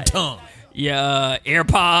 Not Yeah. even tongue. Yeah,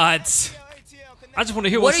 AirPods. I just want to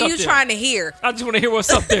hear What what's are up you there. trying to hear? I just want to hear what's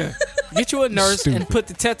up there. Get you a nurse Stupid. and put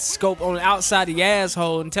the stethoscope on the outside of your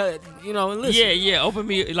asshole and tell it, and listen. Yeah. Open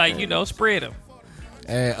me, spread them.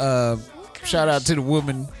 And shout out to the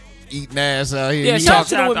woman eating ass out here. Yeah, You shout out talk-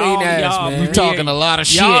 to the women eating ass, y'all, man. you talking a lot of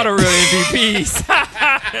shit. Y'all the real MVPs.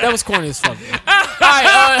 That was corny as fuck. All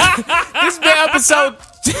right, this has been episode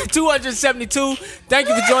 272. Thank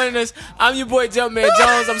you for joining us. I'm your boy Jumpman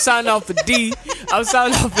Jones. I'm signing off for D. I'm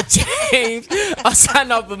signing off for James. I'm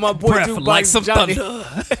signing off for my boy Breath Drew like some Johnny. thunder.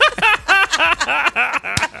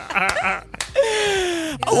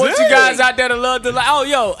 I want you guys out there to love the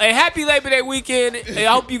and happy Labor Day weekend. I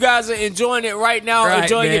hope you guys are enjoying it right now, Right,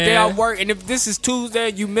 enjoying your day man. off work. And if this is Tuesday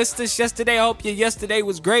and you missed us yesterday, I hope your yesterday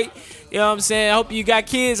was great. You know what I'm saying? I hope you got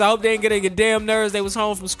kids. I hope they ain't getting your damn nerves. They was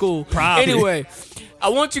home from school. Probably. Anyway, I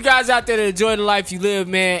want you guys out there to enjoy the life you live,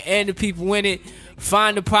 man, and the people in it.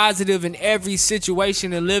 Find the positive in every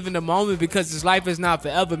situation and live in the moment, because this life is not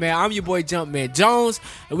forever, man. I'm your boy Jumpman Jones,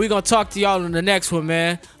 and we're going to talk to y'all in the next one,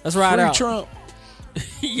 man. Let's ride Free out. Trump.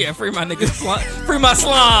 Yeah, free my niggas slime. Free my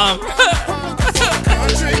slime. Go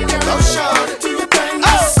shout it to your thing.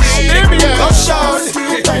 Go shout it to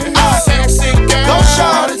your thing. Sexy girl. Go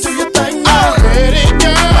shout it to your thing. Pretty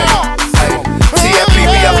girl. TFP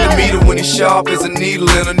me up the meter when he's sharp as a needle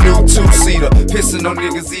in a new two-seater. Pissing on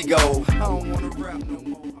niggas' ego. I don't wanna rap no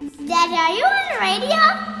more. Daddy, are you on the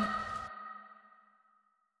radio?